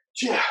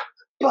 Jab,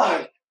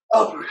 body,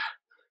 uppercut.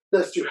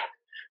 Let's do it.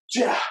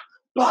 Jab,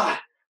 body,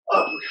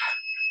 uppercut.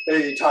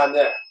 Hey, time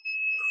there.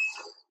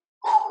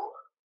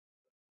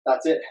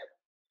 That's it.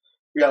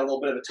 We got a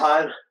little bit of a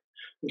time.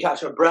 We can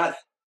catch our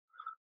breath.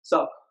 What's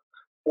up?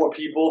 4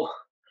 people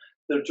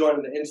that are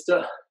joining the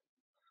Insta.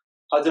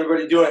 How's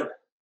everybody doing?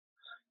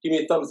 Give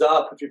me a thumbs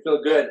up if you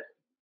feel good.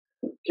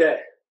 Okay.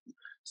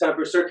 Time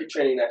for circuit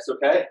training next,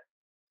 okay?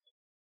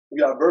 We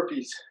got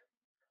burpees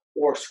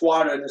or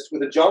squat in this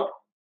with a jump.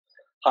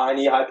 High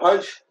knee, high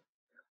punch.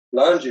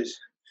 Lunges.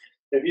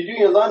 If you're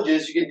doing your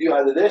lunges, you can do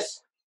either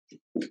this,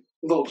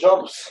 little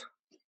jumps,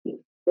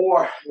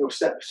 or your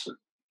steps.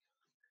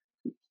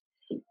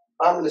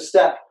 I'm going to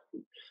step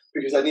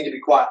because I need to be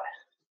quiet.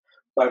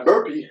 My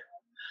burpee,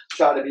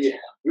 try to be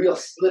real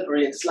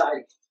slippery and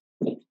sliding.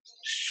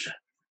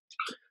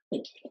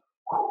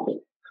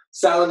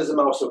 Silent as a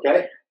mouse,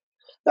 okay?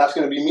 That's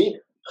going to be me.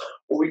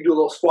 Or we can do a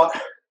little squat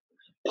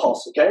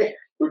pulse, okay?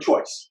 Your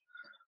choice.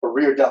 Or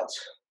rear delts.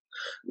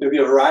 There'll be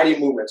a variety of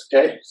movements,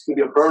 okay? It's going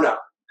to be a burnout.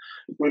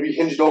 You're going to be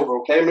hinged over,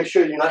 okay? Make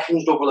sure you're not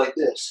hinged over like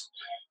this.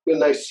 Get a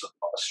nice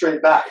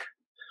straight back.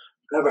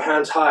 Have our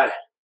hands high.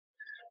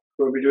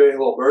 We're going to be doing a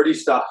little birdie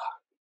stuff.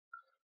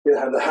 You're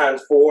going to have the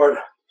hands forward,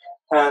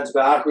 hands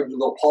back. We're going to do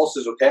little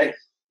pulses, okay?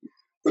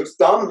 Looks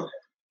dumb,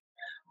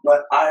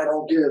 but I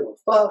don't give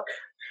a fuck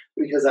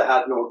because I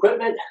have no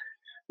equipment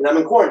and I'm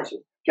in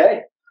quarantine,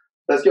 okay?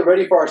 Let's get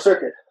ready for our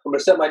circuit. I'm going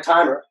to set my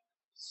timer.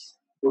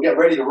 We'll get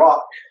ready to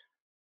rock.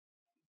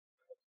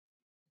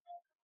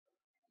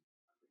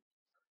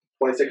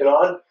 20 second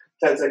on,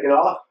 10 second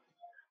off.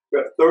 We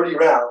have 30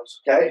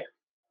 rounds, okay?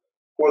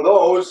 For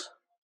those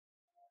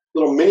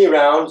little mini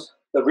rounds,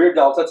 the rear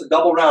delts, that's a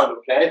double round,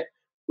 okay?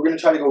 We're going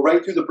to try to go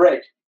right through the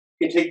break.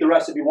 You can take the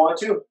rest if you want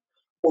to,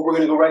 or we're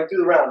going to go right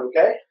through the round,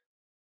 okay?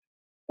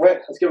 All right,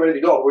 let's get ready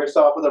to go. We're going to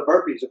start off with our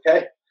burpees,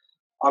 okay?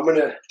 I'm going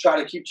to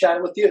try to keep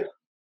chatting with you,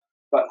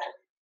 but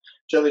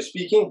generally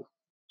speaking,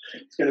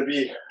 it's going to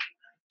be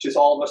just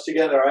all of us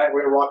together, all right?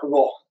 We're going to rock and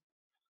roll.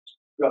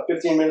 We've got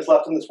 15 minutes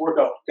left in this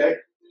workout, okay?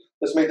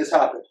 Let's make this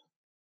happen.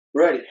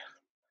 Ready?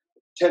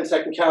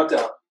 10-second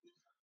countdown.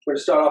 We're going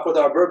to start off with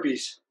our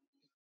burpees.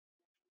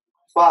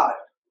 5,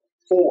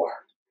 4,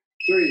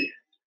 3,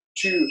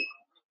 2,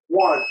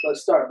 1.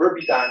 Let's start.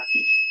 Burpee time.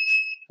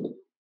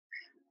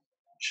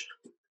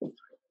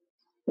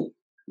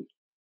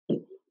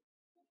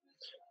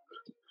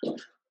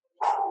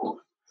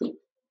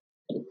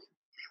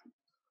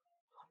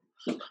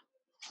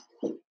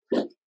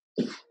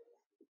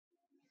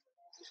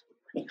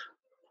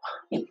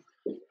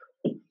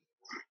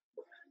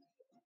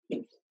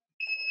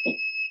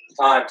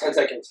 Time, 10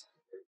 seconds.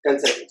 10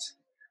 seconds.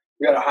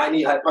 We got a high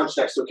knee, high punch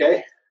next,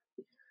 okay?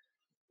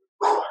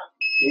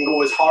 You can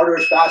go as hard or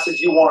as fast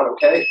as you want,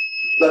 okay?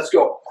 Let's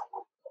go.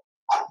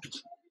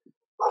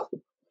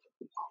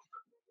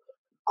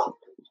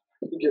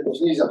 Get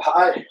those knees up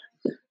high.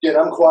 Again,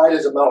 I'm quiet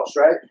as a mouse,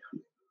 right?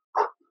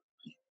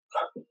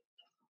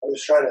 I'm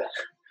just trying to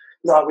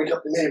not wake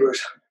up the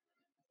neighbors.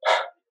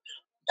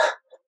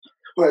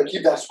 We're going to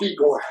keep that speed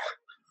going.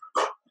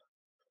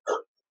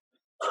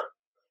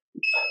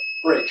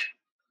 Break.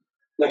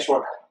 Next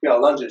one. We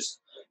got lunges.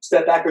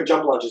 Step back or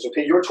jump lunges,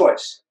 okay? Your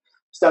choice.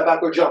 Step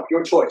back or jump,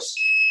 your choice.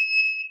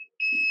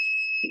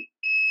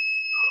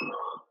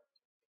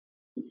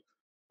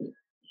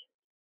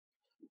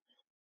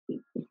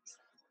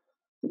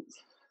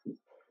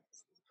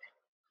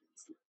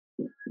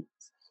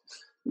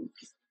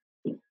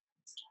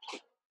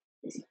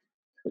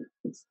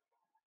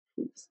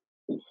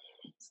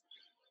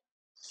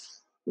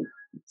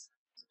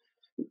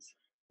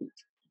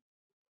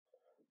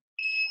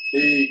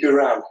 Hey, good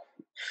round.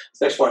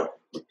 Next one.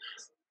 We'll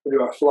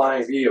do our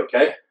flying V,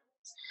 okay?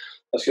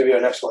 That's going to be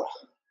our next one.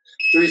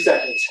 3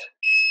 seconds.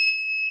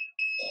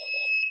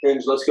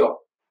 Hinge, let's go.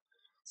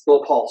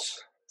 Little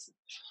pulse.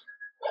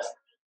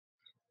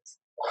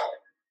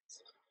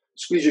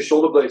 Squeeze your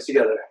shoulder blades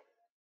together.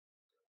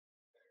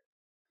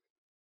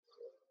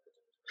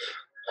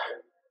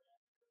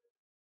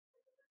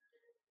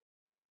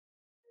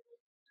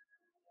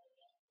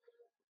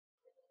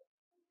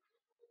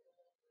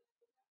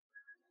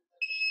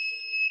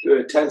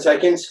 Good, 10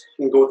 seconds.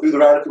 You can go through the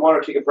round if you want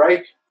or take a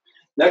break.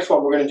 Next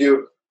one, we're going to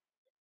do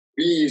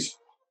V's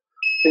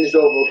hinged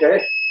over,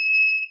 okay?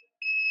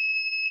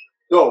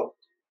 Go.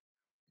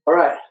 All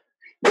right.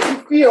 If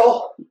you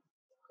feel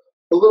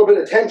a little bit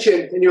of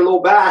tension in your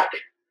low back,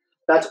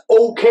 that's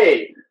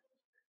okay.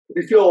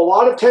 If you feel a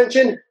lot of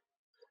tension,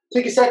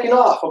 take a second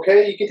off,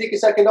 okay? You can take a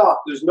second off.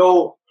 There's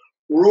no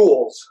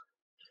rules.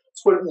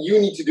 It's what you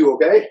need to do,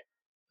 okay?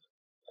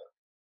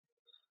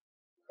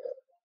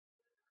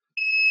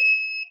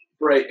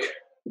 Break.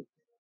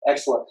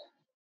 Excellent.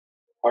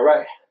 All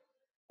right.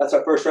 That's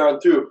our first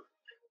round through.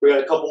 We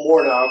got a couple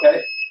more now,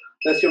 okay?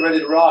 Let's get ready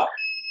to rock.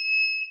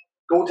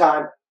 Go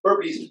time.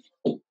 Burpees.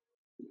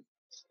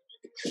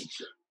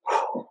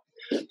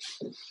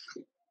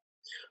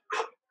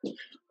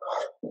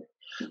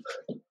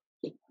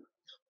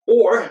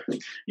 Or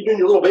you're doing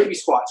your little baby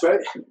squats, right?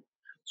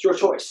 It's your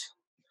choice.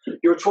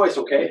 Your choice,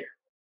 okay?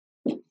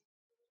 You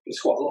can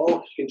squat low,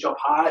 you can jump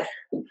high.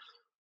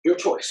 Your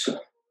choice.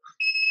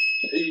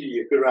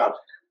 Hey, good round.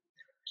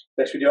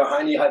 Next we do our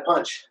high knee, high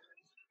punch.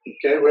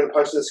 Okay, we're gonna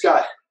punch to the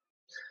sky.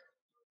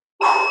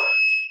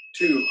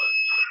 2,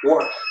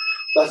 1,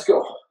 let's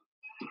go.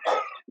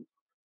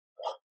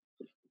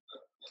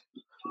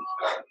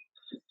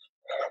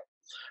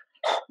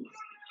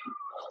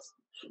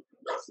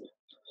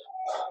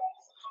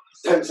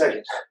 Ten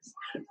seconds.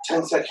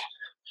 10 seconds.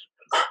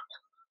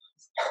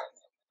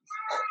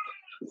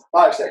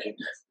 5 seconds.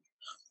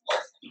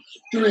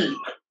 3,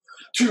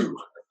 2,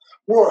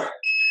 1.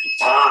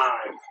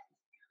 Time.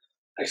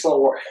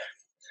 Excellent work.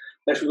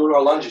 Next we go to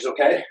our lunges,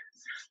 okay?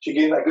 So you're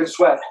getting that good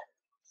sweat.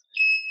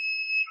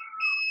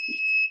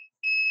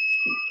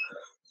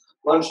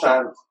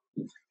 Lunchtime.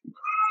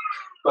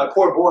 My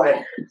poor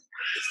boy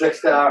is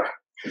next to our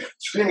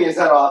screaming his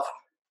head off.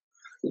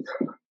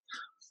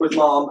 with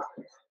mom.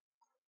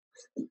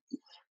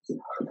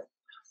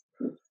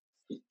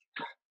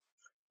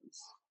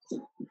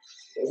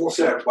 Almost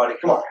there, everybody.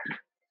 Come on.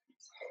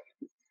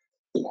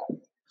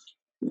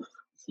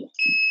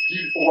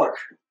 Beautiful work.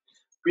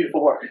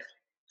 Beautiful work.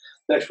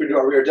 Next, we do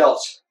our rear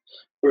delts.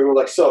 We're going to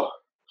go like so.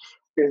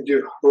 We're going to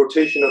do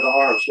rotation of the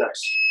arms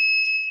next.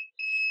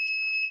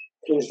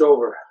 Hinged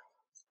over.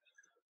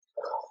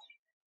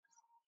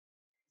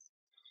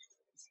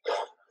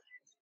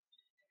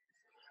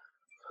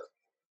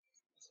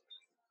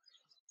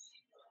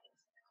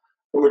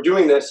 When we're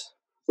doing this,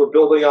 we're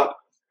building up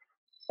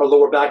our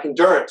lower back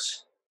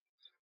endurance.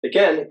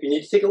 Again, if you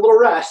need to take a little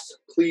rest,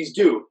 please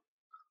do.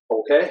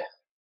 Okay?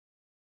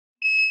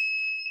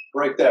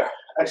 Right there.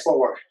 Excellent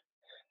work.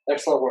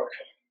 Excellent work.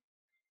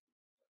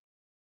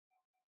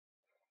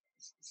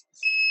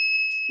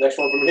 Next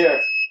one from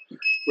here.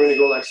 We're going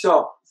to go like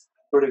so.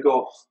 We're going to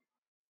go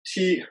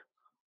T,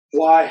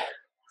 Y,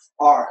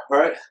 R. All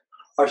right?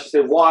 Or I should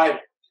say Y,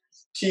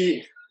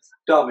 T,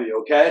 W.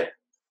 Okay?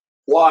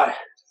 Y,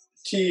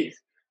 T,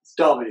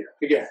 W.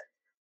 Again.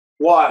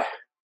 Y,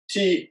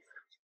 T,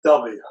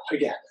 W.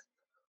 Again.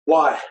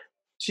 Y,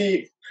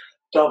 T,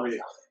 W.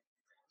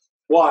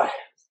 Y,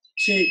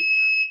 T,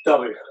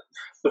 W.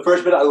 The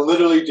first bit, I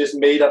literally just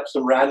made up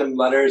some random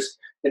letters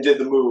and did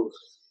the move.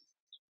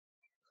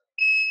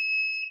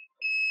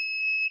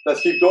 Let's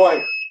keep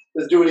going.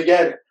 Let's do it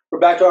again. We're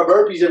back to our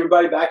burpees,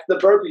 everybody. Back to the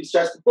burpees,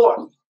 chest to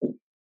floor.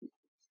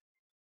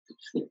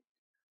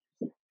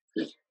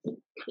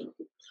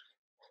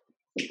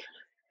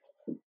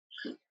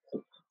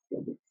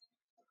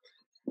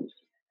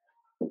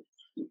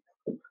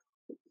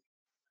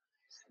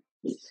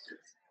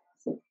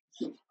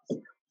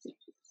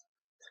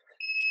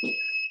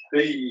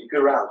 Hey,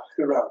 good round,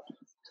 good round.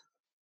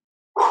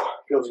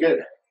 Feels good.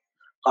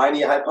 High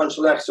knee, high punch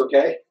next,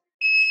 okay?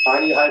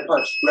 High knee, high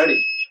punch.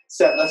 Ready,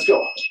 set, let's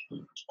go.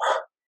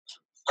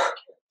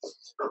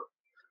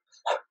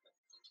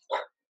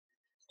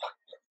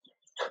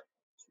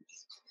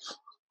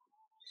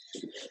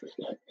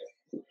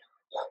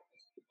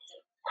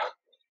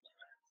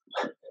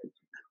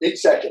 Eight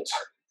seconds.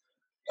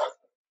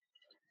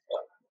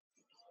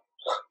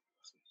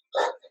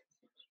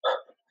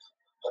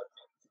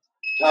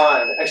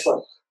 Time,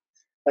 excellent.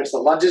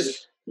 Excellent.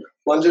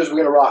 Lunges, we're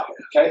gonna rock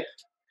it, okay?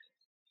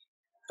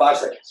 5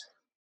 seconds.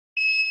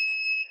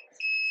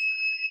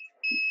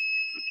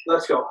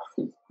 Let's go.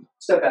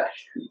 Step back.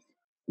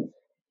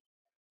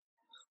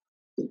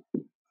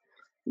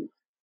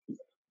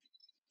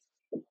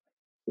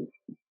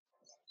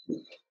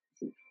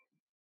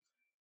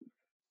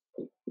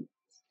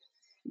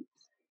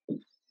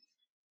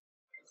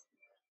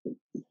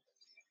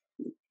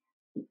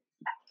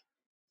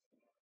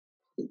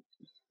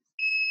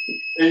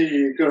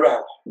 Hey, good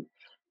round.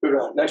 Good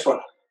round. Next one.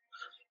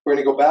 We're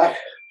gonna go back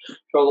to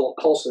our little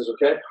pulses,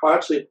 okay? Or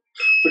actually,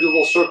 we do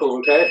little circles,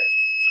 okay?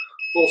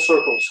 Little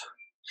circles.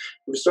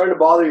 If you're starting to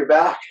bother your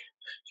back,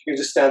 you can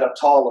just stand up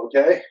tall,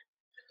 okay?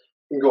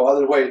 You can go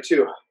other way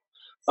too.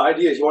 The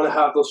idea is you want to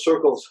have those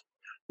circles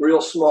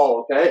real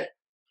small, okay?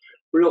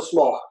 Real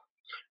small.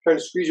 Trying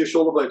to squeeze your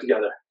shoulder blade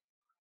together.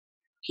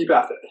 Keep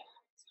after it.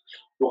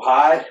 Go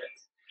high.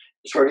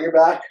 It's hurting your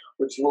back,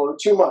 or it's a little bit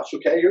too much,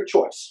 okay? Your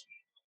choice.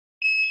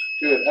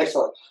 Good,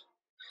 excellent.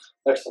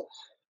 Excellent.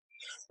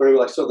 We're gonna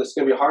be like so. This is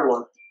gonna be a hard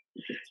one.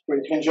 We're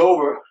gonna hinge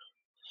over.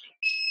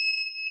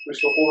 We're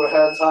just gonna hold our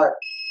hands high.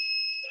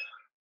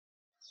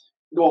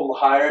 Go a little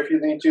higher if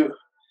you need to. You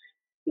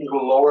can go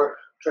lower.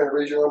 Try to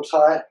raise your arms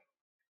high.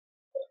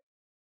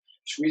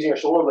 Squeezing our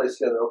shoulder blades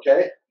together,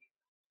 okay?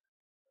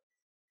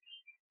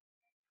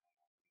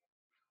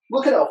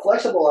 Look at how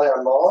flexible I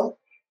am, Mom.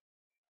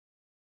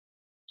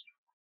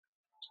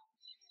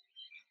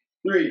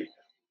 3,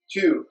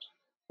 2,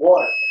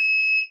 1.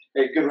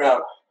 Hey, good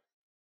round.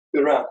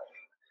 Good round.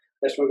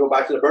 Next, we're going to go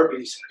back to the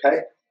burpees, okay?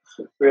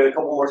 We're going to a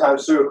couple more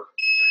times through.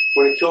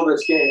 We're going to kill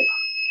this game.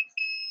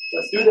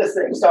 Let's do this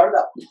thing. Start it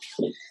up.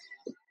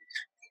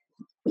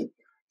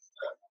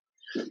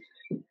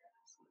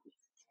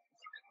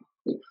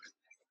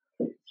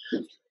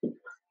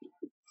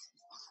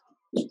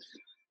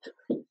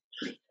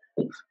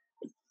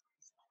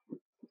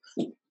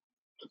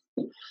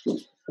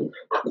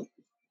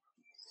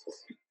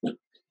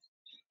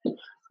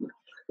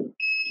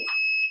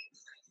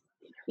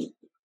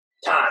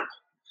 Time.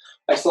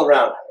 Excellent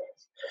round.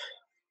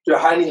 Do a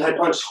high knee, high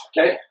punch,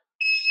 okay?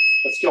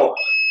 Let's go.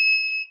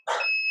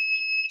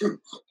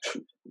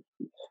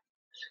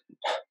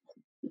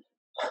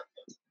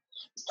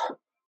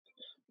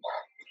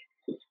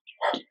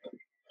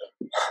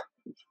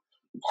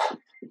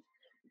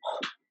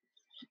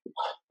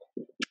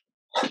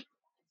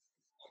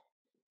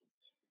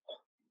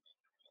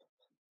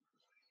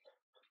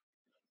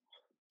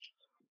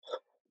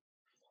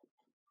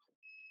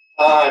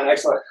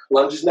 Excellent.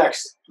 Lunges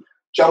next.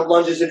 Jump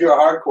lunges if you're a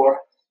hardcore.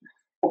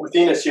 Hope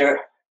Athena's here.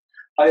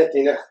 Hi,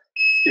 Athena.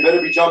 You better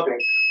be jumping.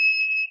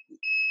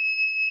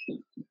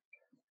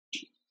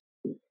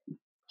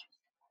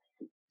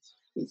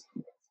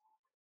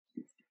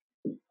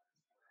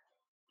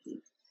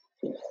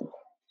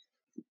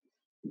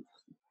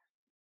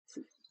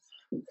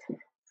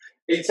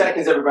 8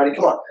 seconds, everybody.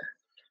 Come on.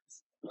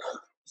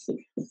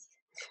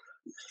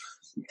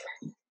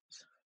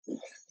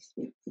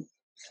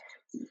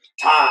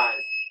 Time.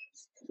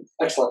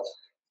 Excellent.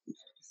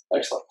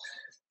 Excellent.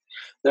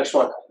 Next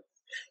one.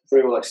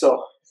 We're going to go like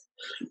so.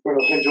 We're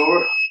going to hinge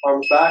over,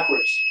 arms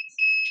backwards.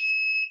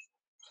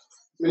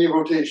 Mini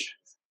rotation.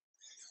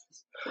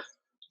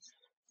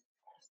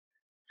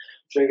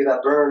 Try to get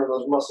that burn on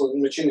those muscles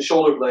in between the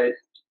shoulder blade.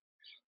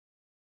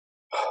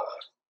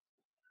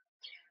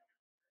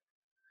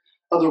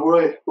 Other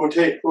way.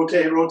 Rotate,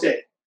 rotate,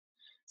 rotate.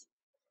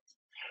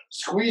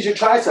 Squeeze your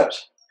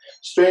triceps.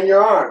 Strain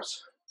your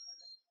arms.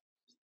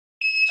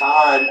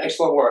 Time.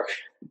 Excellent work.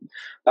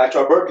 Back to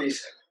our burpees.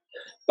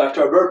 Back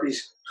to our burpees.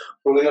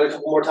 We only got a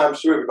couple more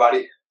times through,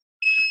 everybody.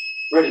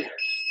 Ready.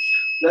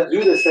 Let's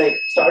do this thing.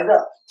 Start it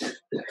up.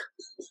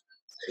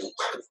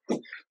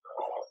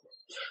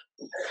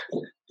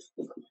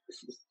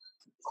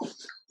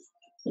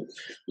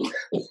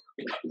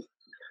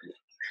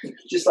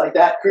 Just like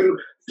that, crew.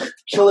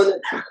 Killing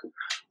it.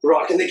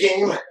 Rocking the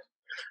game.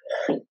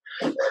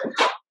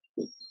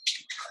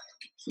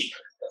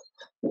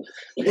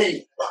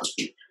 Hey,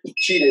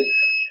 cheated.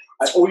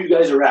 I owe you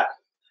guys a rap.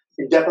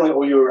 I definitely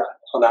owe you a rap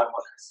on that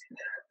one.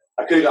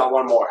 I could have got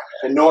one more.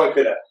 I know I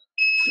could have.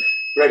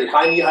 Ready,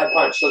 high knee, high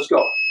punch. Let's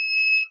go.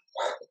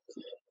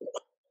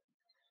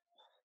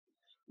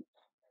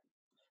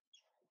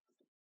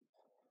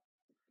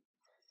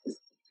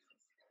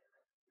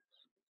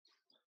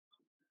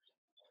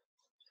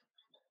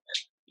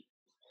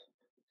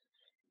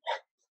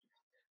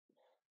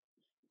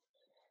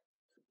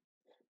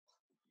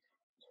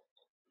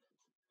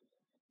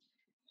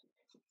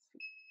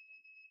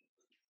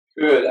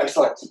 Good,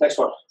 excellent. Next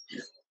one.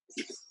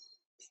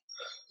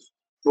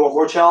 You want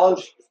more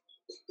challenge?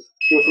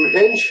 Go from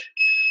hinge,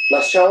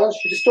 less challenge.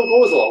 You just don't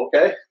go as low,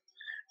 okay?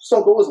 Just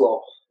don't go as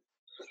low.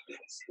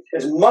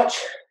 As much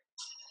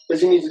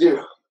as you need to do.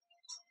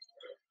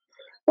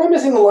 Am I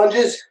missing the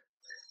lunges?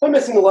 Am I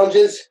missing the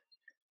lunges?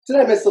 Did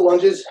I miss the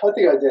lunges? I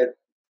think I did.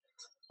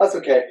 That's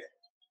okay.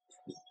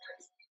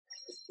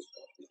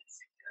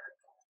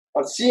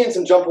 I'm seeing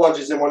some jump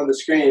lunges in one of the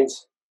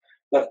screens.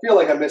 And I feel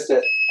like I missed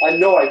it. I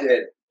know I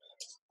did.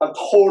 I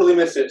totally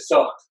missed it.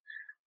 So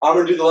I'm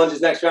going to do the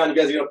lunges next round. You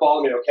guys are going to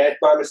follow me, okay?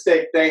 My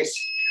mistake. Thanks.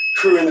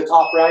 Crew in the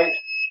top right.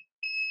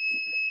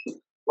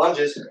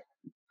 Lunges.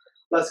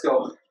 Let's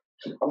go.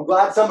 I'm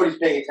glad somebody's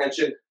paying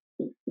attention.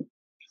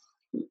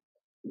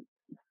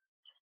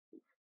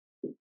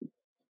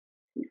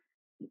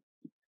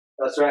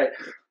 That's right.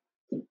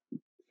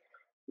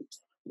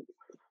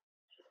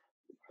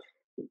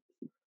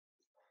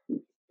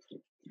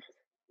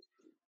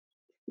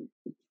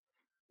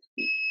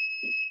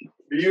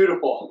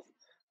 Beautiful.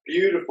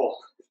 Beautiful.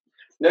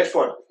 Next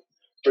one.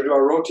 We're going to do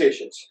our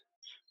rotations.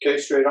 Okay,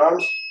 straight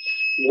arms.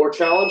 More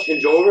challenge.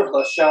 Hinge over.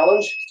 Less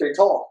challenge. Stay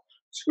tall.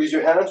 Squeeze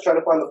your hands. Try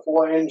to find the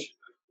full hinge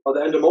of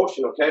the end of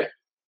motion, okay?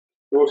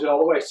 Rotate all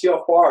the way. See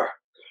how far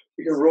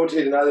you can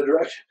rotate in either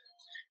direction.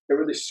 And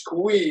really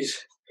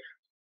squeeze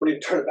when you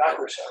turn it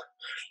backwards.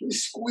 Really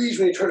squeeze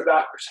when you turn it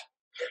backwards.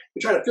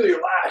 You're trying to feel your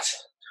lats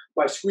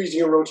by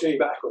squeezing and rotating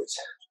backwards.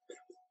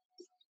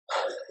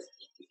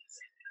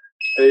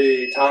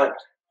 Hey, time.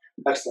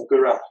 Excellent.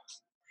 Good round.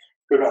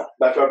 Good round.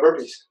 Back to our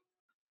burpees.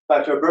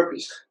 Back to our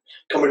burpees.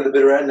 Coming to the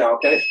bitter end now,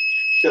 okay?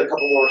 Got a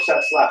couple more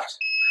sets left.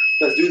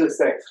 Let's do this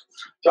thing.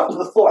 Drop to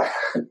the floor.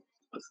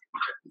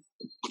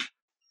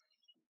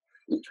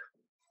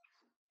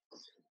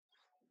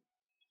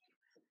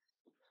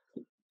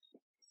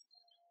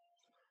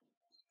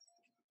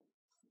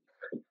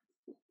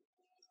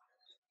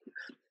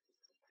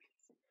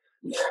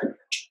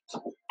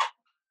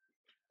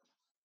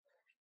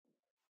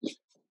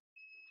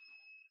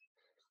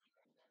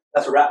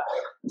 That's a wrap.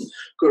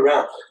 Good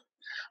round.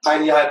 High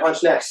knee, high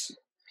punch next.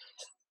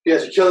 You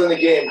guys are killing the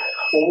game.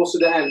 Almost to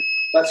the end.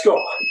 Let's go.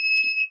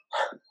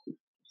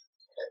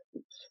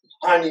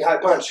 High knee, high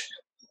punch.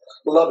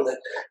 Loving it.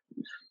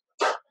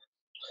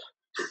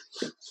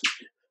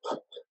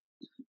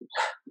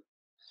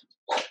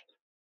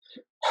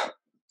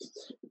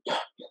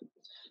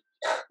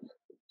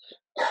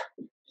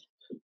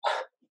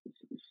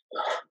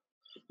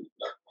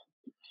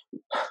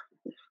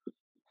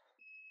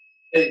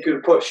 Hey,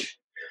 good push.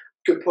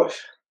 Good push.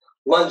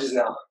 Lunges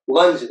now.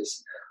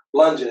 Lunges.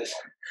 Lunges.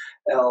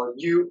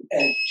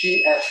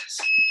 L-U-N-G-S.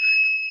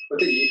 With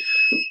the E.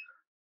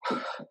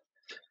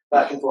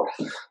 Back and forth.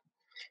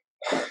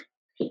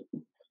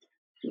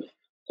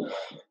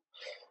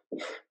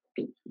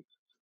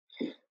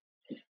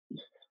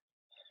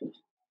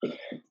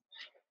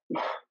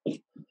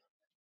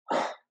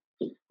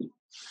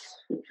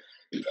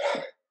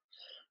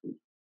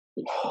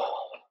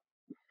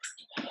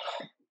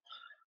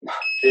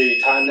 Hey,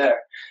 time there.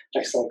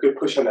 Excellent. Good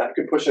push on that.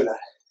 Good push on that.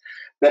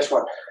 Next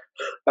one.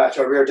 Back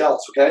to our rear delts,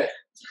 okay?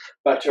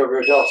 Back to our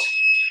rear delts.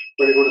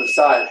 We're going to go to the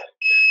side.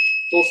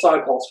 Little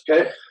side pulse,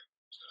 okay?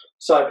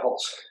 Side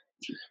pulse.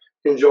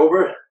 Hinge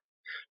over.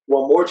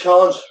 One more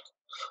challenge.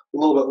 A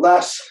little bit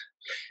less.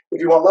 If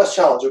you want less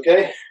challenge,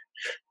 okay?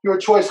 Your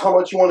choice how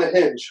much you want to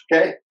hinge,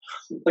 okay?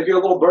 like you're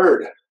a little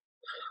bird,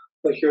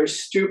 like you're a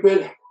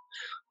stupid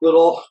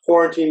little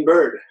quarantine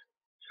bird.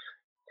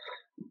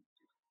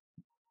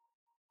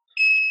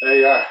 There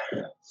you are.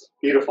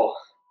 Beautiful.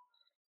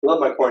 Love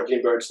my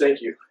quarantine birds.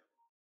 Thank you.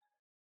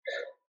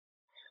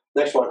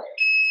 Next one.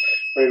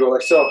 We're gonna go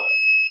like so.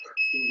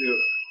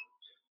 Do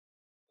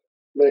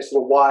nice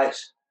little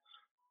Y's.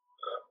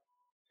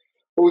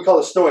 What we call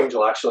a snow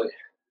angel, actually.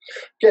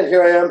 Again,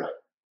 here I am,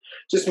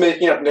 just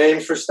making up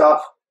names for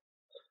stuff.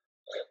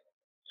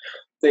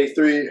 Day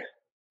 3,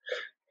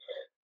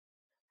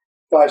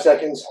 5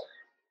 seconds.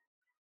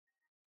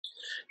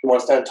 You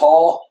want to stand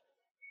tall,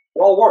 it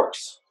all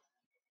works.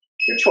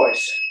 Your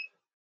choice.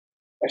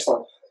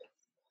 Excellent.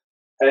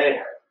 Hey,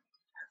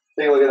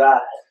 take a look at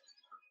that.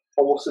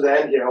 Almost to the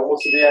end here,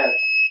 almost to the end.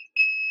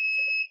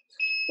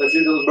 Let's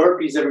do those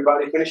burpees,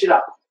 everybody. Finish it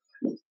up.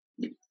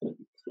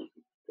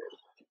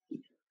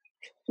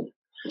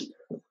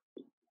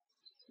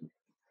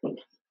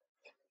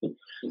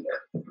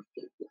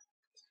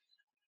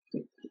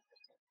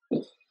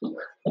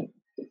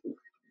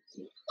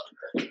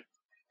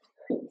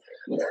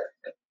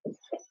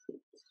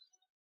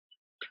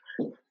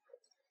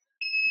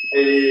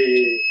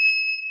 Hey.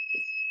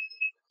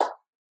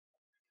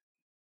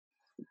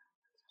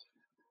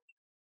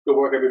 Good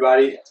work,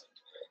 everybody.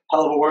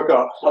 Hell of a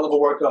workout. Hell of a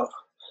workout.